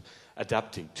establishment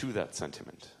adapting to that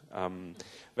sentiment.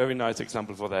 Very nice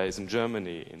example for that is in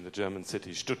Germany, in the German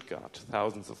city Stuttgart.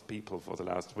 Thousands of people for the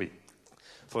last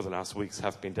weeks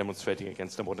have been demonstrating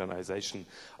against the modernization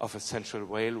of a central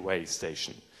railway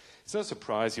station. It's no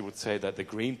surprise you would say that the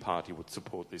Green Party would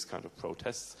support these kind of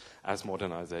protests, as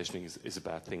modernization is a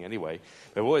bad thing anyway.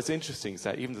 But what is interesting is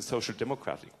that even the Social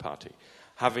Democratic Party,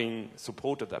 having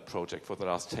supported that project for the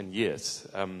last 10 years,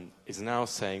 is now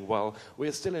saying, well, we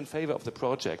are still in favor of the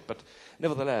project, but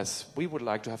nevertheless, we would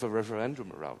like to have a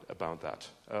referendum about that,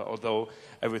 although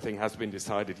everything has been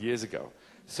decided years ago.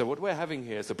 So what we're having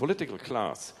here is a political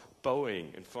class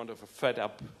bowing in front of a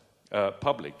fed-up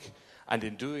public, and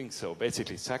in doing so,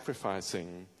 basically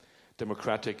sacrificing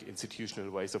democratic institutional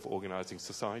ways of organizing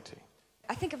society.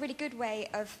 I think a really good way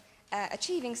of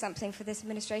achieving something for this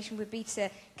administration would be to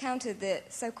counter the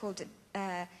so-called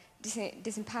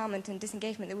disempowerment and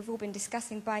disengagement that we've all been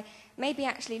discussing by maybe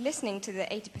actually listening to the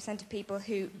 80% of people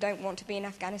who don't want to be in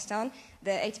Afghanistan,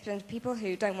 the 80% of people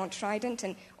who don't want Trident,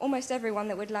 and almost everyone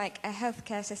that would like a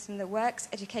healthcare system that works,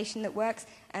 education that works,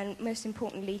 and most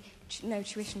importantly, no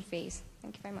tuition fees.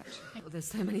 Thank you very much. Well, there's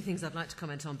so many things I'd like to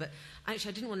comment on, but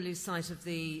actually I didn't want to lose sight of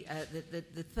the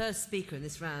first speaker in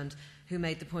this round who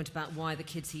made the point about why the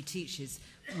kids he teaches,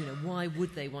 why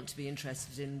would they want to be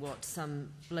interested in what some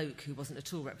bloke who wasn't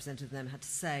at all representative of them had to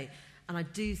say. And I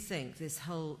do think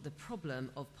the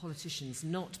problem of politicians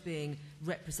not being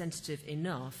representative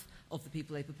enough of the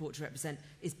people they purport to represent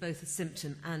is both a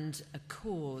symptom and a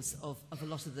cause of a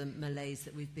lot of the malaise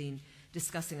that we've been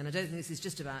discussing. And I don't think this is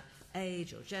just about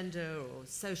age or gender or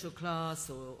social class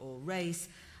or race.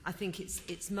 I think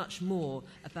it's much more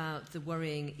about the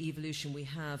worrying evolution we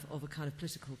have of a kind of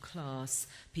political class,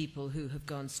 people who have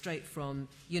gone straight from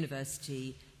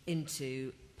university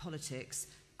into politics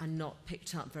and not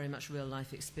picked up very much real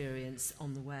life experience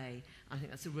on the way. I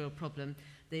think that's a real problem.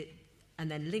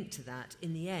 And then linked to that,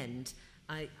 in the end,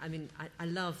 I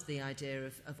love the idea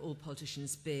of all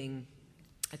politicians being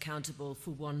accountable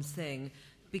for one thing,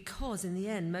 because in the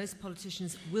end, most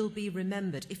politicians will be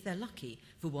remembered, if they're lucky,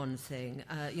 for one thing.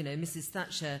 Mrs.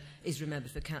 Thatcher is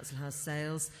remembered for Council House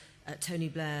sales. Tony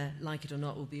Blair, like it or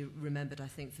not, will be remembered, I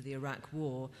think, for the Iraq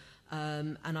War.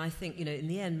 And I think, in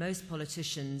the end, most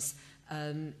politicians,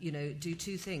 do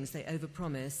two things. They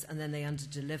overpromise and then they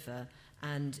underdeliver.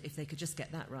 And if they could just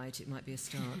get that right, it might be a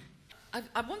start.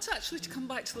 I want actually to come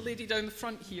back to the lady down the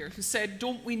front here who said,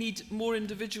 don't we need more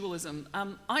individualism?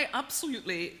 I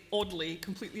absolutely, oddly,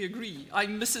 completely agree.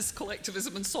 I'm Mrs.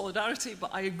 Collectivism and Solidarity,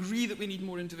 but I agree that we need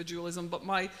more individualism. But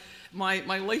my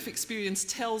life experience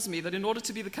tells me that in order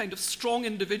to be the kind of strong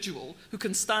individual who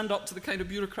can stand up to the kind of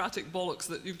bureaucratic bollocks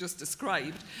that you've just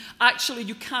described, actually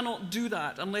you cannot do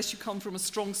that unless you come from a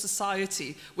strong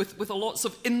society with a lots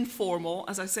of informal,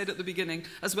 as I said at the beginning,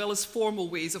 as well as formal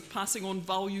ways of passing on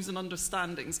values and understandings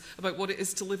about what it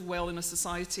is to live well in a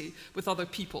society with other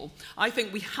people. I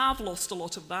think we have lost a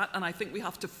lot of that, and I think we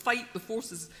have to fight the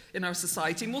forces in our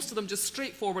society, most of them just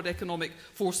straightforward economic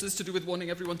forces to do with wanting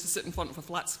everyone to sit in front of a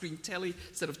flat screen telly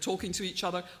instead of talking to each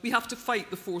other. We have to fight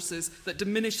the forces that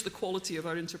diminish the quality of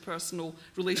our interpersonal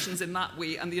relations in that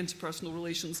way, and the interpersonal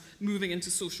relations moving into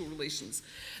social relations.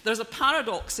 There's a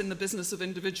paradox in the business of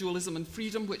individualism and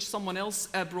freedom, which someone else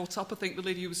brought up. I think the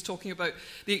lady who was talking about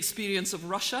the experience of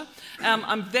Russia.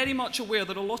 I'm very much aware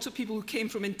that a lot of people who came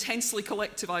from intensely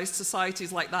collectivized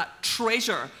societies like that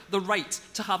treasure the right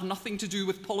to have nothing to do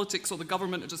with politics or the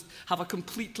government, and just have a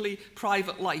completely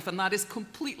private life, and that is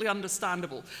completely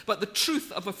understandable. But the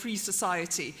truth of a free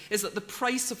society is that the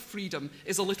price of freedom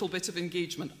is a little bit of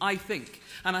engagement, I think.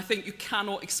 And I think you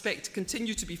cannot expect to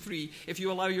continue to be free if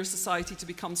you allow your society to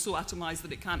become so atomized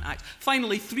that it can't act.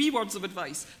 Finally, 3 words of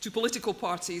advice to political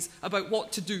parties about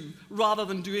what to do, rather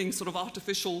than doing sort of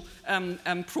artificial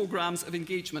programs of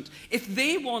engagement. If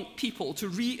they want people to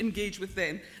re-engage with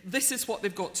them, this is what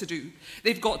they've got to do.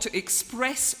 They've got to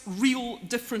express real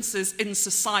differences in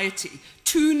society.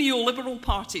 2 neoliberal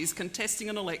parties contesting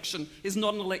an election is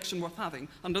not an election worth having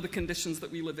under the conditions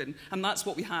that we live in. And that's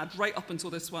what we had right up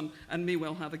until this one, and may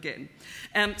well have again.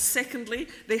 Secondly,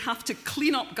 they have to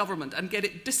clean up government and get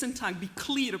it disentangled, be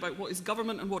clear about what is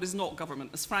government and what is not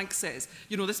government. As Frank says,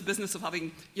 this business of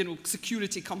having,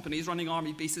 security companies running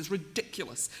army bases,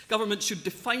 ridiculous. Government should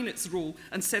define its role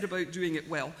and set about doing it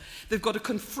well. They've got to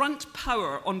confront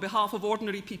power on behalf of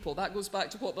ordinary people. That goes back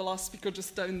to what the last speaker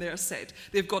just down there said.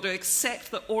 They've got to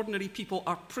accept that ordinary people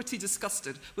are pretty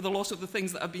disgusted with a lot of the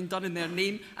things that have been done in their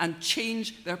name and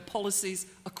change their policies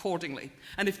accordingly.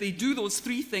 And if they do those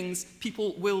 3 things,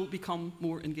 people will become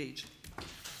more engaged.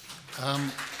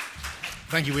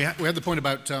 Thank you. We had the point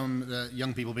about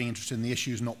young people being interested in the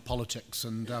issues, not politics,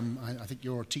 and I think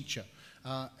you're a teacher.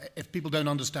 If people don't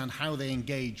understand how they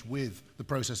engage with the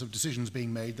process of decisions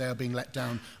being made, they are being let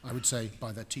down, I would say,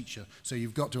 by their teacher. So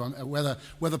you've got to,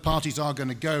 whether parties are going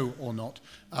to go or not,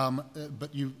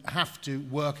 but you have to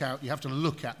work out, you have to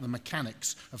look at the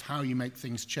mechanics of how you make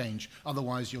things change.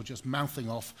 Otherwise, you're just mouthing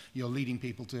off, you're leading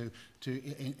people to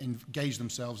engage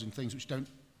themselves in things which don't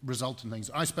result in things.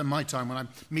 I spend my time when I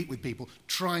meet with people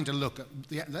trying to look at,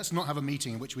 let's not have a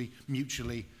meeting in which we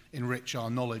mutually enrich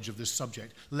our knowledge of this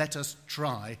subject. Let us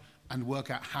try and work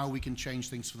out how we can change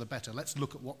things for the better. Let's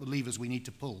look at what the levers we need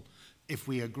to pull. if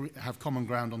we have common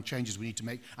ground on changes we need to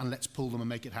make, and let's pull them and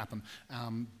make it happen.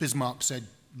 Bismarck said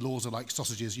laws are like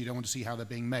sausages. You don't want to see how they're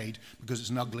being made because it's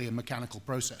an ugly and mechanical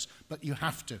process. But you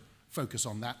have to focus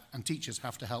on that, and teachers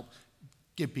have to help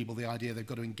give people the idea they've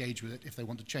got to engage with it if they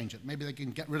want to change it. Maybe they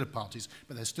can get rid of parties,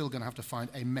 but they're still going to have to find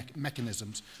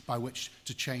mechanisms by which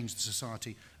to change the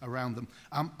society around them.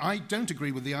 I don't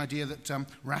agree with the idea that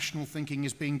rational thinking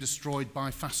is being destroyed by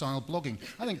facile blogging.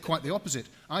 I think quite the opposite.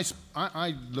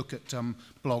 I look at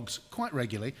blogs quite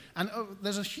regularly, and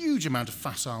there's a huge amount of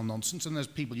facile nonsense, and there's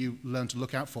people you learn to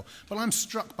look out for. But I'm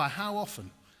struck by how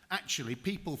often actually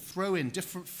people throw in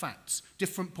different facts,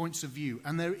 different points of view,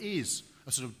 and there is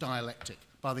a sort of dialectic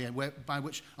by the end, by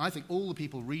which I think all the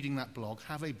people reading that blog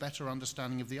have a better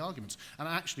understanding of the arguments and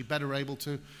are actually better able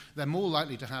to, they're more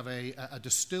likely to have a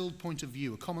distilled point of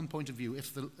view, a common point of view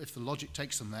if the logic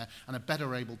takes them there, and are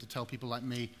better able to tell people like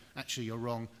me, actually you're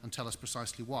wrong, and tell us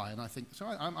precisely why. And I think, so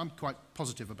I'm quite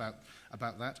positive about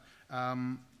that.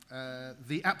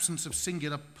 The absence of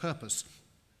singular purpose.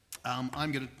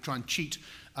 I'm going to try and cheat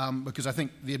because I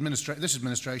think this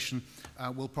administration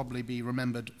will probably be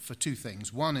remembered for two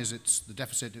things. One is it's the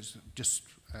deficit is just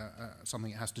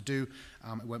something it has to do.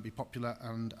 It won't be popular,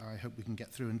 and I hope we can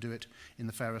get through and do it in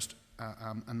the fairest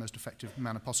and most effective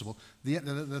manner possible.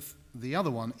 The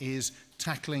other one is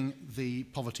tackling the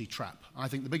poverty trap. I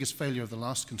think the biggest failure of the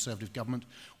last Conservative government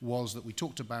was that we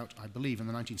talked about, I believe, in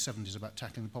the 1970s about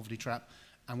tackling the poverty trap,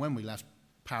 and when we left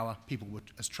power, people were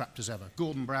as trapped as ever.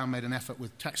 Gordon Brown made an effort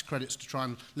with tax credits to try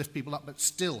and lift people up, but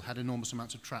still had enormous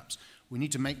amounts of traps. We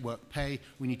need to make work pay.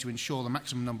 We need to ensure the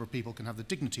maximum number of people can have the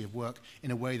dignity of work in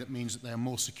a way that means that they are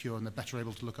more secure and they're better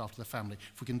able to look after their family.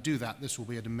 If we can do that, this will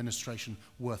be an administration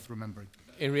worth remembering.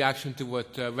 In reaction to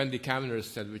what Wendy Kavanagh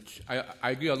said, which I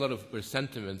agree a lot of her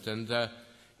sentiment, and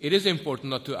it is important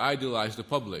not to idealize the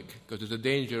public, because there's a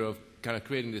danger of kind of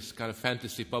creating this kind of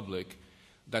fantasy public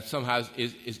that somehow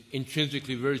is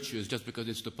intrinsically virtuous just because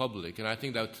it's the public. And I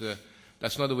think that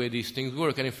that's not the way these things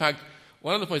work. And in fact,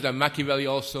 one of the points that Machiavelli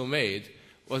also made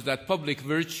was that public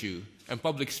virtue and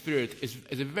public spirit is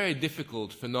a very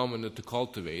difficult phenomenon to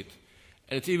cultivate.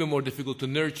 And it's even more difficult to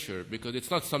nurture because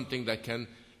it's not something that can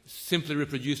simply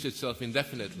reproduce itself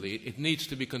indefinitely. It needs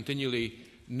to be continually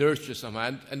nurtured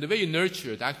somehow. And the way you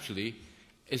nurture it, actually,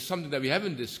 is something that we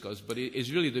haven't discussed, but it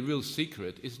is really the real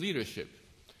secret, is leadership.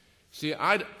 See,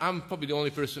 I'm probably the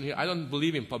only person here. I don't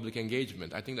believe in public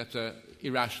engagement. I think that's an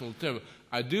irrational term.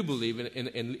 I do believe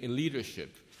in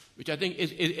leadership, which I think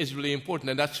is really important,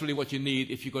 and that's really what you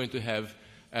need if you're going to have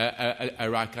a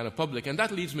right kind of public. And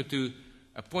that leads me to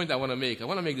a point I want to make. I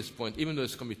want to make this point, even though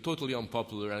it's going to be totally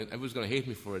unpopular, and everyone's going to hate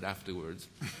me for it afterwards,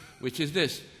 which is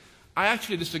this. I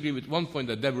actually disagree with one point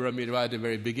that Deborah made right at the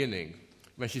very beginning,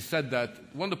 when she said that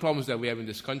one of the problems that we have in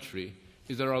this country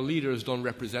is that our leaders don't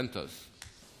represent us.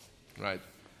 Right?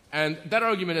 And that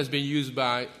argument has been used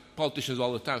by politicians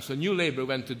all the time. So New Labour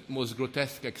went to the most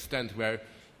grotesque extent where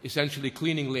essentially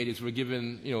cleaning ladies were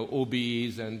given,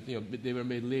 OBEs, and they were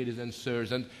made ladies and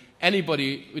sirs, and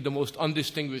anybody with the most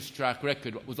undistinguished track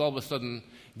record was all of a sudden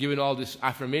given all this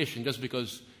affirmation just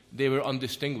because they were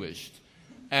undistinguished.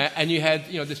 And you had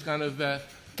this kind of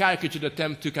caricatured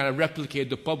attempt to kind of replicate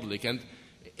the public, and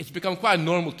it's become quite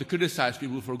normal to criticize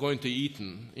people for going to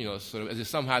Eton, sort of as if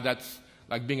somehow that's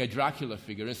like being a Dracula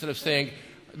figure, instead of saying,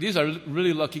 these are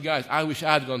really lucky guys. I wish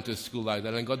I had gone to a school like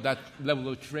that and got that level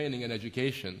of training and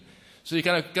education. So you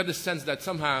kind of get the sense that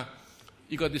somehow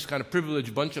you got this kind of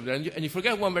privileged bunch of them, and you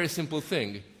forget one very simple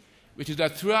thing, which is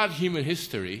that throughout human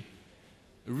history,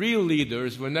 real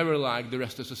leaders were never like the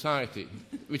rest of society,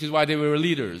 which is why they were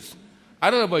leaders. I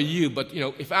don't know about you, but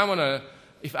if I'm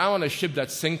on a ship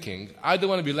that's sinking, I don't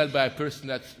want to be led by a person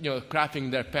that's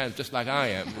crapping their pants just like I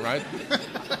am, right?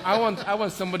 I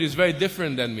want somebody who's very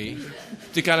different than me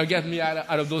to kind of get me out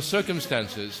of those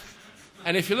circumstances.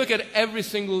 And if you look at every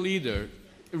single leader,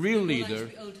 real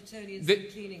leader, old Etonians and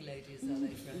cleaning ladies, are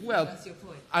they? Well, that's your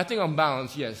point. I think on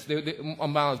balance, yes, they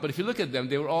on balance. But if you look at them,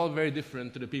 they were all very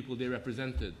different to the people they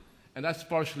represented, and that's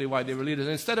partially why they were leaders.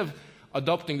 And instead of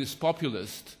adopting this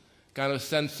populist kind of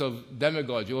sense of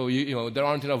demagogy, there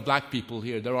aren't enough black people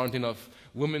here, there aren't enough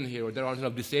women here, or there aren't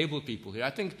enough disabled people here.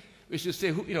 I think we should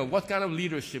say, what kind of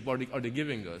leadership are they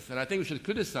giving us? And I think we should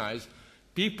criticize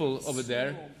people over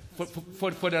there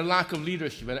for their lack of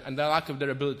leadership and their lack of their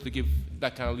ability to give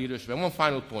that kind of leadership. And one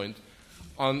final point,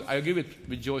 I agree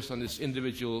with Joyce on this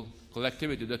individual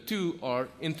collectivity. The two are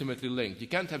intimately linked. You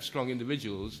can't have strong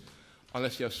individuals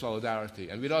unless you have solidarity.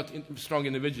 And without strong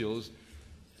individuals,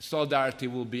 solidarity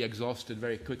will be exhausted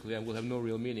very quickly and will have no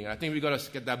real meaning. I think we've got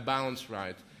to get that balance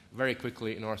right very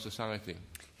quickly in our society.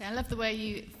 Yeah, I love the way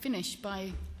you finish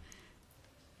by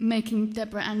making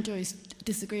Deborah and Joyce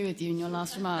disagree with you in your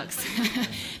last remarks.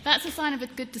 That's a sign of a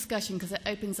good discussion because it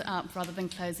opens it up rather than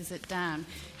closes it down.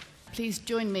 Please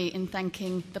join me in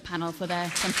thanking the panel for their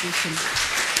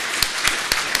contribution.